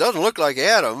 Because it doesn't look like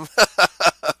Adam."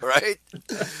 Right?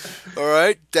 All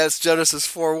right. That's Genesis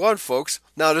 4:1, folks.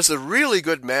 Now, there's a really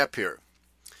good map here.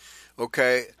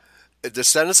 Okay.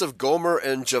 Descendants of Gomer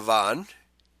and Javan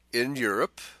in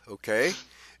Europe. Okay.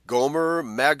 Gomer,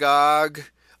 Magog,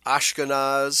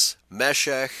 Ashkenaz,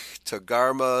 Meshech,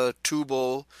 Togarmah,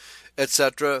 Tubal,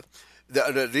 etc.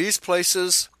 These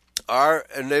places are,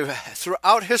 and they've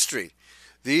throughout history,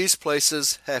 these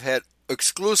places have had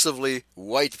exclusively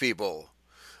white people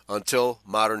until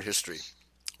modern history.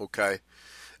 Okay,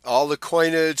 all the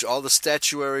coinage, all the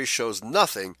statuary shows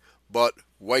nothing but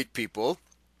white people.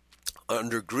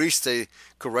 Under Greece, they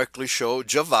correctly show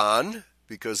Javan,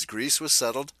 because Greece was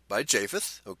settled by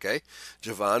Japheth. Okay,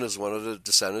 Javan is one of the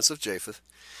descendants of Japheth.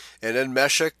 And then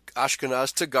Meshech,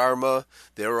 Ashkenaz, Togarmah,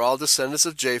 they were all descendants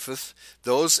of Japheth.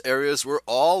 Those areas were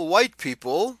all white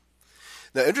people.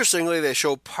 Now, interestingly, they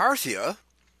show Parthia.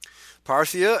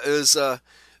 Parthia is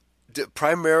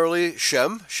primarily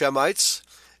Shemites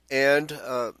and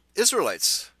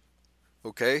Israelites.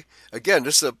 Okay, again,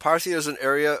 Parthia is an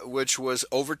area which was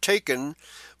overtaken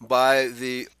by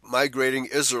the migrating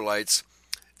Israelites.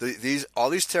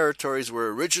 All these territories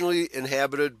were originally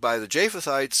inhabited by the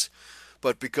Japhethites,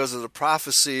 but because of the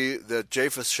prophecy that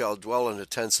Japheth shall dwell in the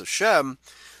tents of Shem,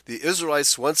 the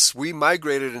Israelites, once we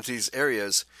migrated into these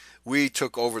areas, we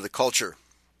took over the culture.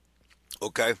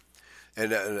 Okay,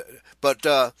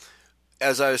 but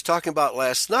as I was talking about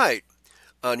last night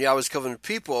on Yahweh's Covenant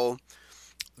People,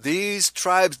 these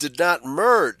tribes did not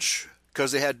merge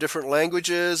because they had different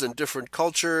languages and different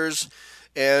cultures,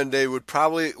 and they would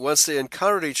probably, once they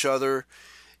encountered each other,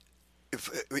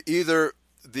 either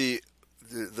the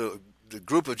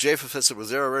group of Japhethites that was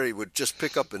there already would just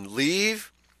pick up and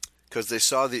leave because they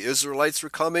saw the Israelites were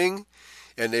coming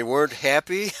and they weren't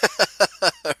happy,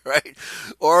 right?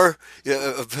 Or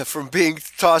from being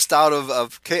tossed out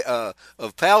of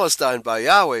Palestine by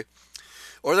Yahweh,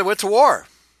 or they went to war.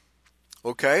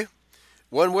 Okay,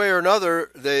 one way or another,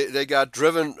 they got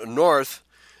driven north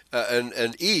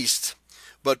and east.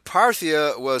 But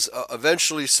Parthia was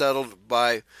eventually settled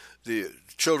by the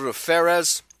children of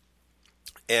Pharez,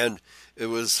 and it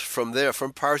was from there,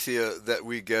 from Parthia, that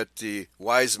we get the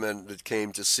wise men that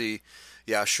came to see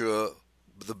Yahshua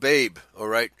the babe. All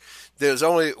right, there's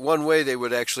only one way they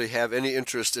would actually have any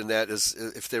interest in that, is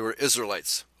if they were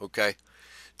Israelites. Okay,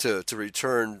 to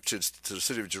return to the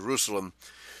city of Jerusalem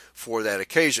for that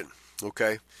occasion.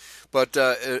 Okay, but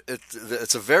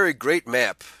it's a very great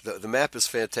map. The map is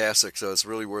fantastic, so it's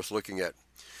really worth looking at.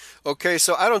 Okay,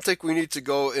 so I don't think we need to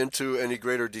go into any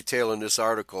greater detail in this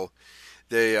article.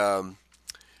 They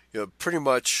pretty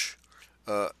much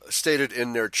stated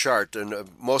in their chart, and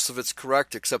most of it's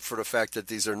correct except for the fact that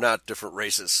these are not different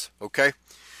races. Okay?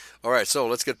 All right, so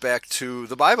let's get back to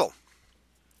the Bible.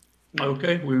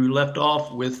 Okay, we left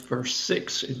off with verse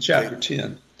 6 in chapter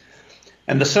 10.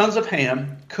 And the sons of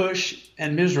Ham, Cush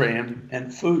and Mizraim,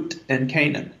 and Phut and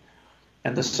Canaan.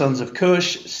 And the sons of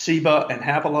Cush, Seba and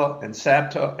Havilah, and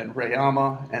Sabta and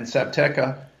Raamah and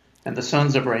Sabteca. And the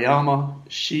sons of Raamah,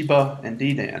 Sheba and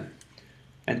Dedan.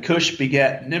 And Cush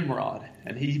begat Nimrod,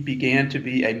 and he began to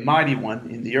be a mighty one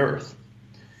in the earth.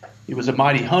 He was a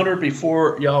mighty hunter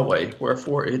before Yahweh,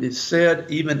 wherefore it is said,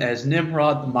 even as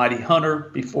Nimrod, the mighty hunter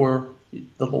before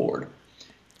the Lord.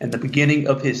 And the beginning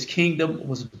of his kingdom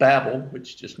was Babel,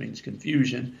 which just means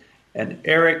confusion, and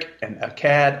Erech, and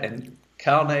Akkad, and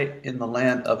Calneh in the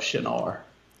land of Shinar.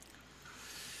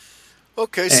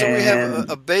 Okay, so we have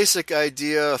a And basic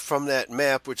idea from that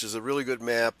map, which is a really good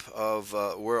map of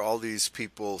where all these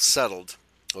people settled.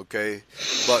 Okay,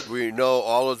 but we know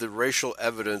all of the racial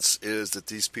evidence is that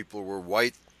these people were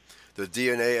white. The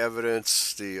DNA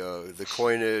evidence, the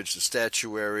coinage, the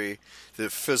statuary, the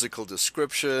physical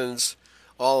descriptions,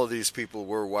 all of these people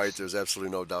were white. There's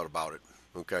absolutely no doubt about it.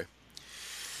 Okay,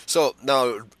 so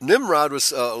now Nimrod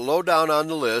was low down on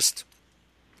the list,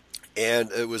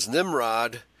 and it was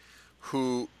Nimrod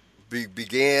who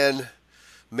began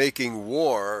making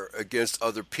war against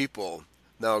other people.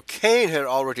 Now, Cain had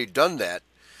already done that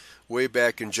way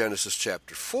back in Genesis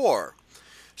chapter 4.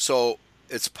 So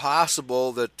it's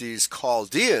possible that these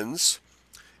Chaldeans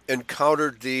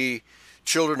encountered the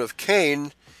children of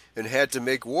Cain and had to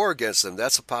make war against them.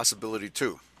 That's a possibility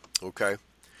too. Okay?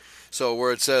 So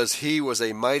where it says he was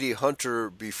a mighty hunter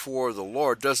before the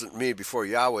Lord doesn't mean before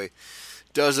Yahweh,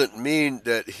 doesn't mean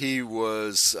that he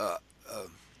was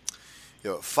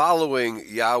following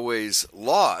Yahweh's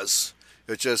laws.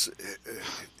 It just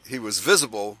he was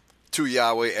visible to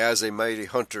Yahweh as a mighty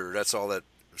hunter. That's all that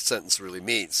sentence really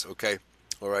means. Okay,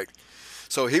 all right.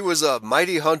 So he was a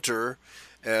mighty hunter,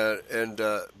 and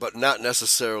but not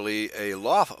necessarily a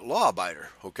law abider.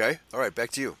 Okay, all right. Back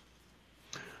to you.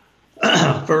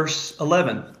 verse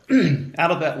 11,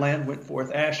 out of that land went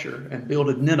forth Asher and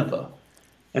builded Nineveh,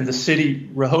 and the city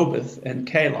Rehoboth and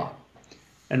Calah.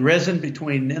 And Rezin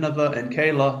between Nineveh and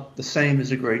Calah, the same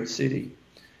is a great city.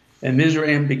 And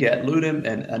Mizraim begat Ludim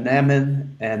and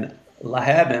Anamim and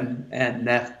Lahabim and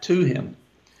Naphtuhim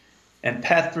and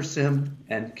Pathrasim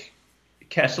and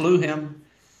Casluhim,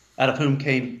 out of whom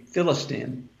came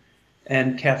Philistine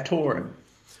and Caphtorim.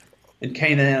 And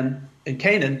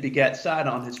Canaan begat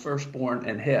Sidon his firstborn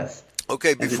and Heth.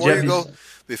 Okay,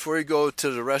 before you go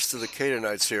to the rest of the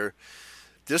Canaanites here,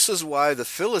 this is why the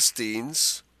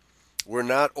Philistines were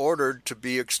not ordered to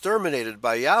be exterminated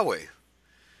by Yahweh,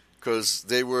 because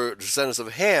they were descendants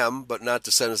of Ham, but not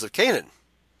descendants of Canaan.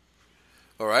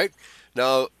 All right.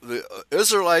 Now the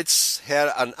Israelites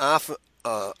had an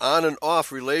on and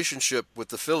off relationship with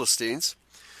the Philistines.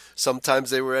 Sometimes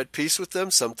they were at peace with them,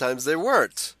 sometimes they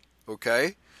weren't.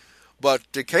 Okay, but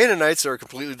the Canaanites are a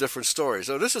completely different story.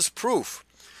 So this is proof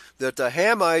that the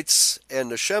Hamites and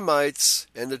the Shemites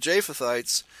and the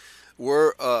Japhethites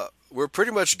were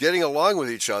pretty much getting along with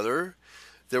each other.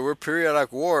 There were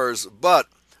periodic wars, but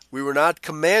we were not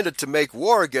commanded to make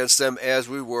war against them as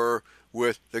we were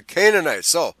with the Canaanites.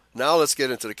 So now let's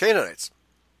get into the Canaanites.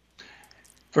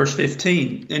 Verse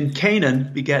 15, and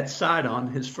Canaan begat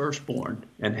Sidon his firstborn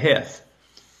and Heth,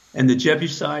 and the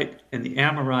Jebusite and the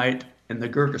Amorite and the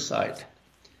Girgasite,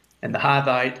 and the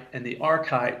Hivite and the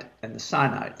Archite and the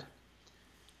Sinite,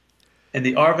 and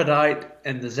the Arvadite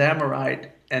and the Zamorite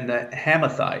and the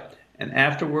Hamathite. And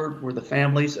afterward were the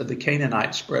families of the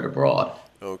Canaanites spread abroad.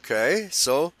 Okay,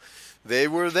 so they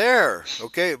were there.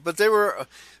 Okay, but they were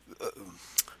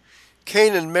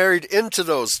Canaan married into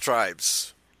those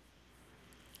tribes.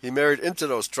 He married into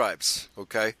those tribes.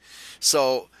 Okay,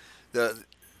 so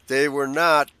they were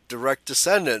not direct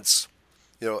descendants.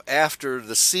 After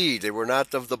the seed, they were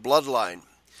not of the bloodline.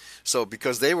 So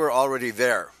because they were already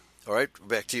there. All right,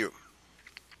 back to you.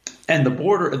 And the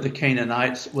border of the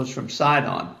Canaanites was from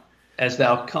Sidon, as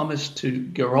thou comest to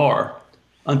Gerar,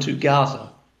 unto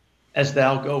Gaza, as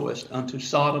thou goest unto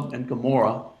Sodom and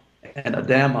Gomorrah, and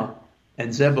Adamah, and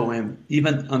Zeboim,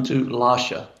 even unto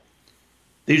Lasha.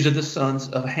 These are the sons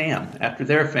of Ham, after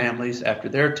their families, after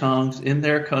their tongues, in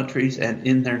their countries, and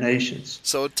in their nations.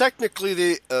 So technically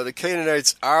the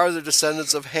Canaanites are the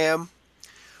descendants of Ham,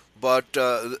 but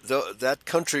that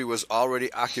country was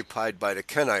already occupied by the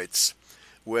Kenites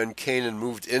when Canaan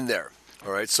moved in there.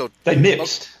 All right, so they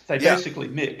mixed. They basically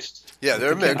mixed. Yeah,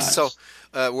 they're mixed. So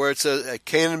where it says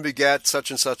Canaan begat such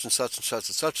and such and such and such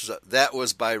and such, that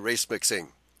was by race mixing.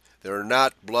 They're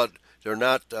not blood. They're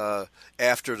not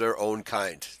after their own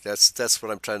kind. That's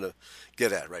what I'm trying to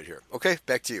get at right here. Okay,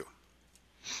 back to you.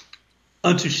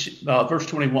 Unto verse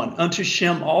 21. Unto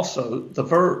Shem also,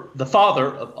 the father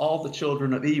of all the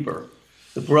children of Eber,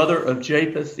 the brother of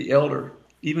Japheth the elder,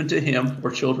 even to him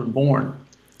were children born.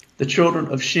 The children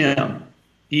of Shem,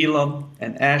 Elam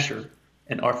and Asher,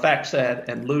 and Arphaxad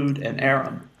and Lud and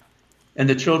Aram. And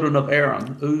the children of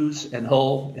Aram, Uz and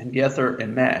Hul and Gether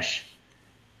and Mash.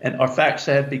 And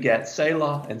Arphaxad begat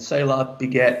Selah, and Selah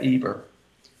begat Eber.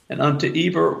 And unto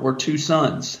Eber were two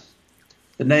sons.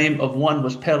 The name of one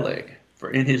was Peleg,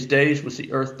 for in his days was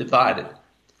the earth divided.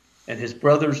 And his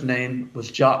brother's name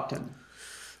was Joktan.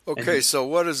 Okay, And so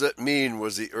what does it mean,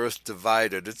 was the earth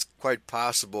divided? It's quite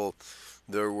possible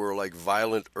there were like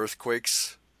violent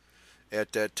earthquakes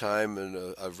at that time,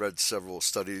 and I've read several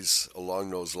studies along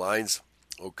those lines.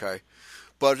 Okay,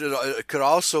 but it could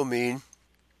also mean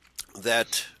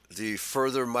that the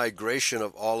further migration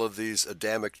of all of these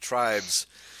Adamic tribes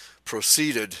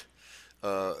proceeded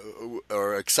uh,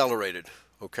 or accelerated.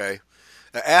 Okay,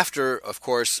 after, of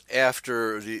course,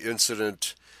 after the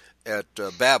incident at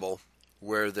Babel,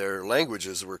 where their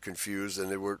languages were confused and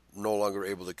they were no longer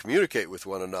able to communicate with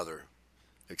one another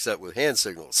except with hand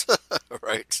signals,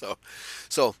 right?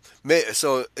 So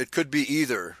it could be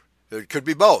either. It could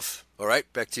be both. All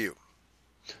right, back to you.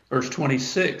 verse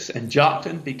 26, and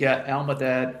Joktan begat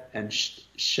Almadad and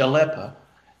Shalepa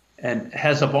and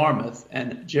Hazabarmath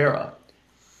and Jerah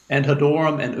and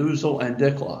Hadoram and Uzal and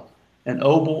Diklah and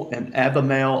Obal and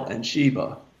Abimael and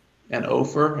Sheba and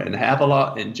Ophir and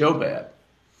Havilah and Jobab.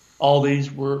 All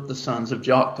these were the sons of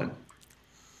Joktan.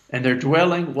 And their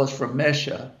dwelling was from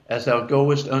Mesha, as thou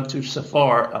goest unto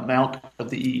Sephar, a mount of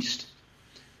the east.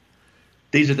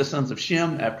 These are the sons of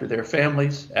Shem, after their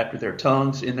families, after their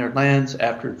tongues, in their lands,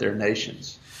 after their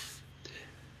nations.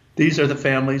 These are the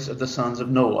families of the sons of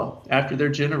Noah, after their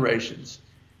generations,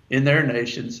 in their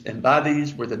nations, and by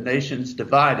these were the nations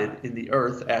divided in the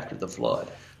earth after the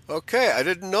flood. Okay, I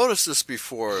didn't notice this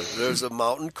before. There's a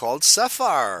mountain called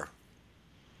Sephar.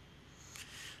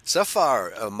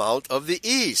 Sephar, a mount of the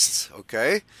east,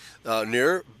 okay,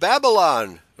 near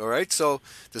Babylon. All right, so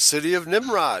the city of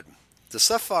Nimrod, the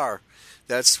Sephar,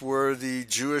 that's where the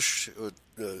Jewish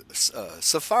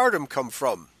Sephardim come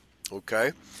from.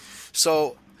 Okay,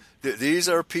 so these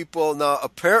are people. Now,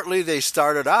 apparently, they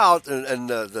started out, and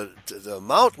the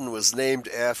mountain was named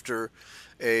after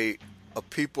a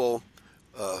people.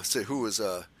 Say who was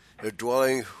their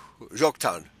dwelling,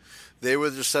 Yoktan. They were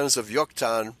the descendants of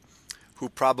Yoktan, who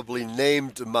probably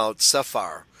named Mount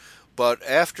Sephar. But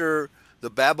after the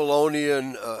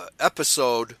Babylonian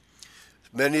episode,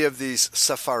 many of these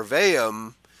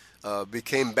Sepharvaim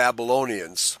became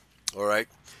Babylonians, all right,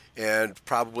 and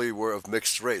probably were of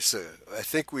mixed race. I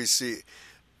think we see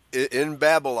in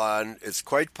Babylon, it's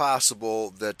quite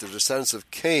possible that the descendants of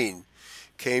Cain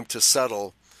came to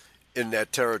settle in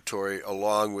that territory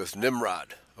along with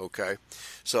Nimrod. Okay,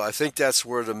 so I think that's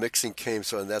where the mixing came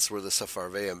from, and that's where the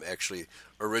Sepharvaim actually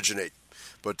originate.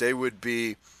 But they would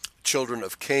be children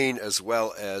of Cain as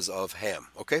well as of Ham.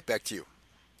 Okay, back to you.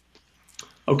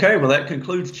 Okay, well, that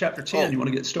concludes chapter 10. Oh, You want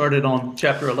to get started on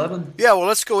chapter 11? yeah. Well,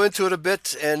 let's go into it a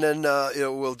bit, and then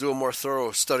we'll do a more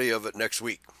thorough study of it next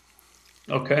week.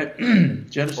 Okay,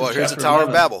 Genesis Well, here's the chapter Tower of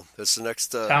 11. Babel. That's the next.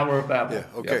 Tower of Babel. Yeah.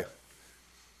 Okay. Yep.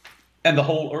 And the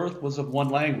whole earth was of one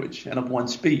language and of one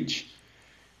speech.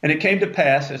 And it came to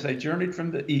pass, as they journeyed from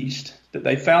the east, that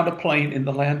they found a plain in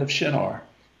the land of Shinar,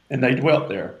 and they dwelt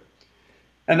there.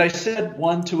 And they said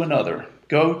one to another,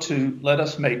 Go to, let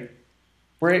us make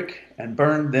brick and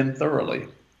burn them thoroughly.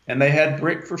 And they had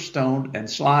brick for stone, and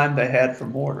slime they had for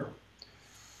mortar.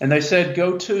 And they said,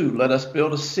 Go to, let us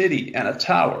build a city and a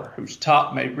tower, whose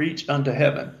top may reach unto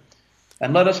heaven.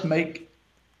 And let us make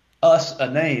us a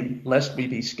name, lest we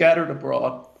be scattered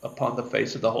abroad upon the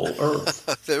face of the whole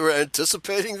earth. They were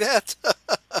anticipating that.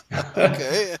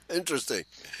 Okay, interesting.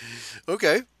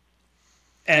 Okay.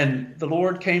 And the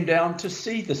Lord came down to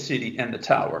see the city and the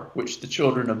tower, which the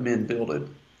children of men builded.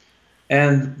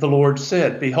 And the Lord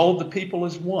said, Behold, the people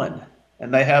is one,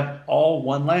 and they have all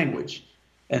one language.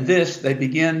 And this they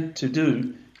begin to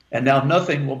do, and now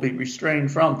nothing will be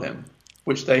restrained from them,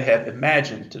 which they have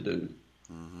imagined to do.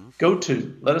 Go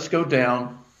to, let us go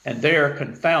down, and there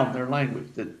confound their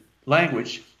language, the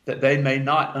language that they may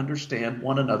not understand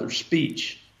one another's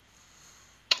speech.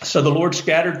 So the Lord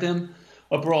scattered them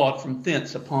abroad from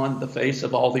thence upon the face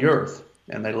of all the earth,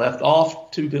 and they left off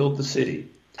to build the city.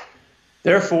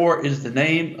 Therefore is the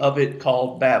name of it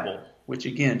called Babel, which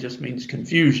again just means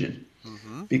confusion,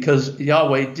 because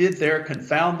Yahweh did there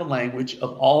confound the language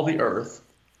of all the earth,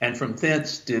 and from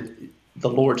thence did the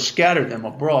Lord scattered them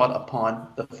abroad upon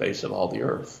the face of all the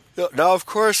earth. Now, of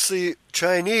course, the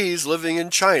Chinese living in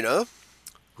China,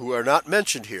 who are not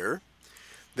mentioned here,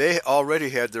 they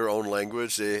already had their own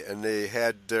language, and they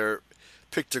had their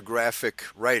pictographic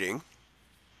writing.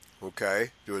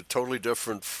 Okay, they were totally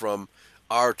different from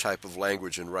our type of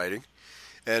language and writing.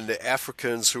 And the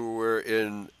Africans who were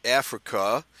in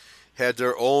Africa had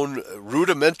their own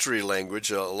rudimentary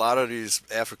language. A lot of these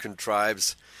African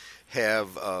tribes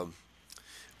have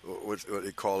what do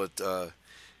you call it,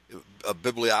 a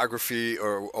bibliography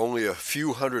or only a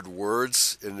few hundred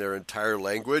words in their entire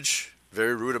language,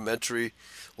 very rudimentary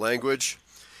language,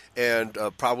 and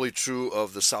probably true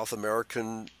of the South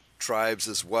American tribes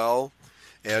as well,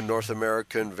 and North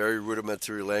American, very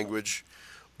rudimentary language.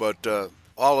 But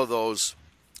all of those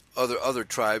other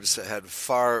tribes had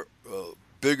far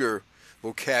bigger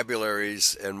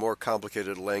vocabularies and more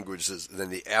complicated languages than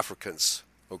the Africans.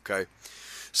 Okay,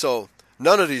 so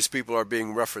none of these people are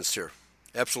being referenced here.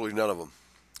 Absolutely none of them.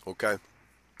 Okay,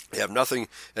 they have nothing,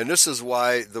 and this is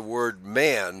why the word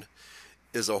man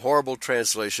is a horrible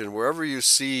translation. Wherever you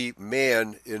see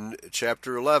man in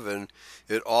chapter 11,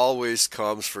 it always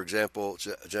comes, for example,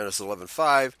 Genesis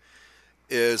 11:5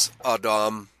 is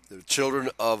Adam, the children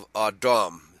of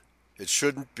Adam. It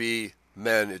shouldn't be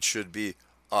men, it should be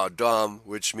Adam,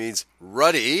 which means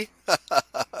ruddy,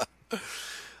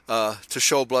 to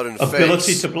show blood in the face.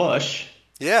 Ability to blush.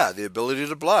 Yeah, the ability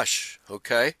to blush,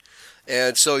 okay?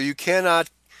 And so you cannot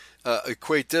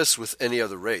equate this with any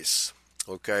other race,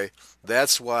 okay?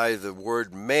 That's why the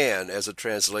word man as a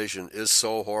translation is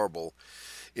so horrible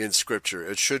in Scripture.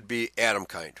 It should be Adam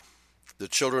kind. The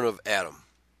children of Adam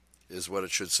is what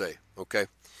it should say, okay?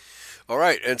 All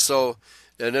right, and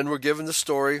then we're given the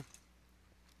story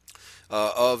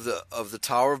of the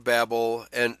Tower of Babel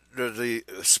and the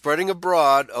spreading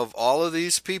abroad of all of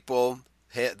these people,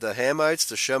 the Hamites,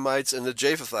 the Shemites, and the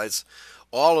Japhethites.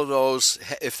 All of those,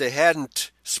 if they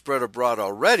hadn't spread abroad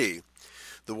already,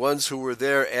 the ones who were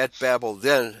there at Babel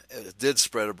then did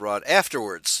spread abroad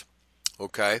afterwards.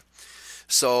 Okay,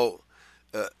 so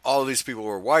all of these people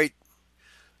were white.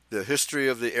 The history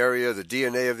of the area, the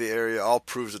DNA of the area, all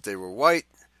proves that they were white.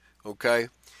 Okay,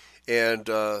 and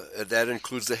that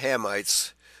includes the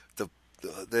Hamites.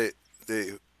 The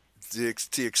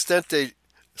extent they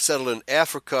settled in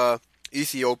Africa,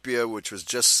 Ethiopia, which was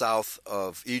just south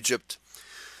of Egypt,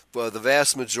 but the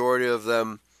vast majority of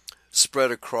them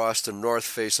spread across the north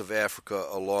face of Africa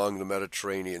along the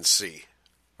Mediterranean Sea.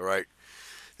 All right,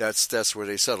 that's where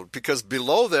they settled, because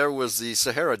below there was the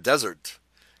Sahara Desert.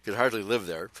 You could hardly live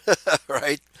there,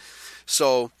 right?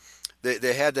 So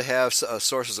they had to have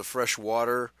sources of fresh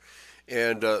water,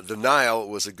 and the Nile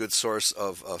was a good source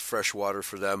of fresh water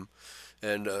for them,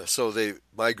 and so they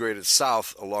migrated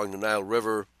south along the Nile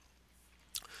River,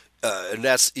 and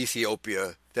that's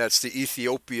Ethiopia. That's the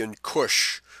Ethiopian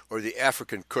Kush, or the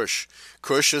African Kush.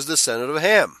 Kush is descendant of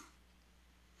Ham.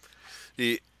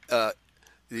 The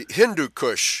Hindu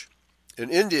Kush in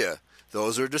India,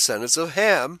 those are descendants of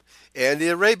Ham, and the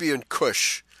Arabian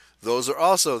Kush, those are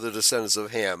also the descendants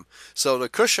of Ham. So the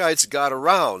Kushites got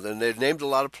around, and they named a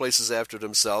lot of places after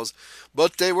themselves,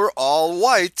 but they were all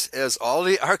white, as all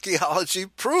the archaeology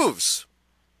proves.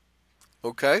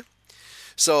 Okay?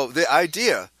 So the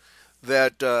idea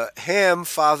that Ham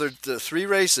fathered the three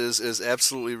races is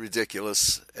absolutely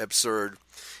ridiculous, absurd.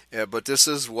 But this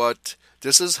is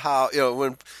how,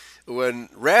 when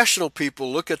rational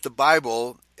people look at the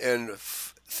Bible and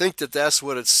think that that's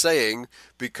what it's saying,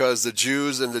 because the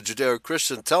Jews and the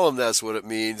Judeo-Christian tell them that's what it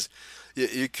means,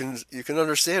 you can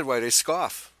understand why they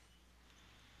scoff.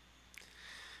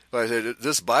 I say,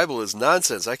 this Bible is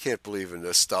nonsense. I can't believe in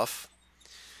this stuff,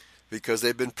 because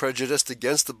they've been prejudiced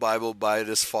against the Bible by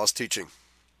this false teaching.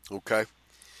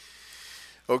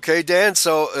 Okay, Dan,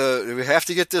 so we have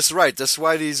to get this right. That's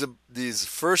why these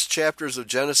first chapters of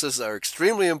Genesis are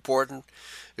extremely important.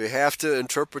 We have to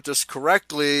interpret this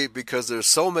correctly, because there's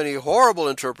so many horrible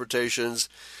interpretations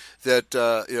that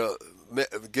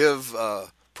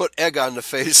put egg on the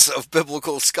face of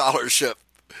biblical scholarship,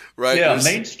 right? Yeah,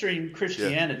 mainstream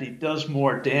Christianity does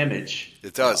more damage.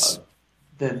 It does.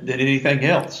 Than anything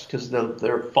else, because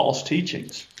they're false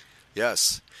teachings.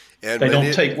 Yes. And they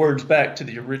don't take words back to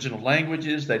the original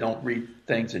languages. They don't read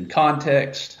things in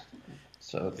context.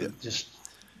 So it just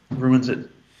ruins it.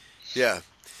 Yeah.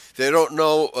 They don't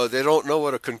know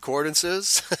what a concordance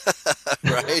is,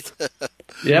 right?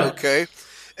 Yeah. Okay.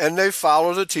 And they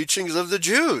follow the teachings of the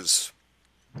Jews.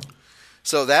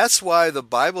 So that's why the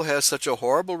Bible has such a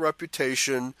horrible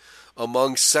reputation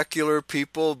among secular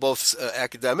people, both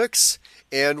academics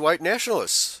and white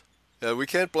nationalists. We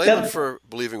can't blame them for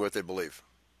believing what they believe.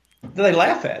 They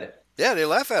laugh at it. Yeah, they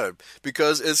laugh at it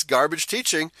because it's garbage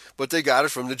teaching, but they got it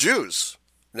from the Jews.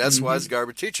 And that's why it's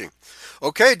garbage teaching.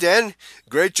 Okay, Dan,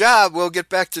 great job. We'll get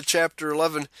back to chapter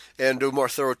 11 and do more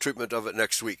thorough treatment of it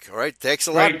next week. All right, thanks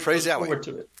a lot. Praise Yahweh. Look forward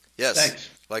to it. Yes, thanks.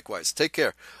 Likewise. Take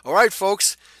care. All right,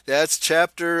 folks, that's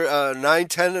chapter 9,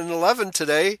 10, and 11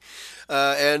 today.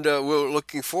 And we're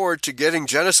looking forward to getting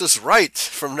Genesis right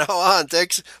from now on.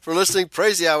 Thanks for listening.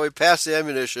 Praise Yahweh. Pass the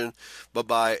ammunition.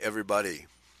 Bye-bye, everybody.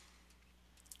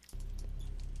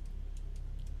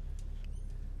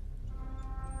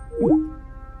 Woo!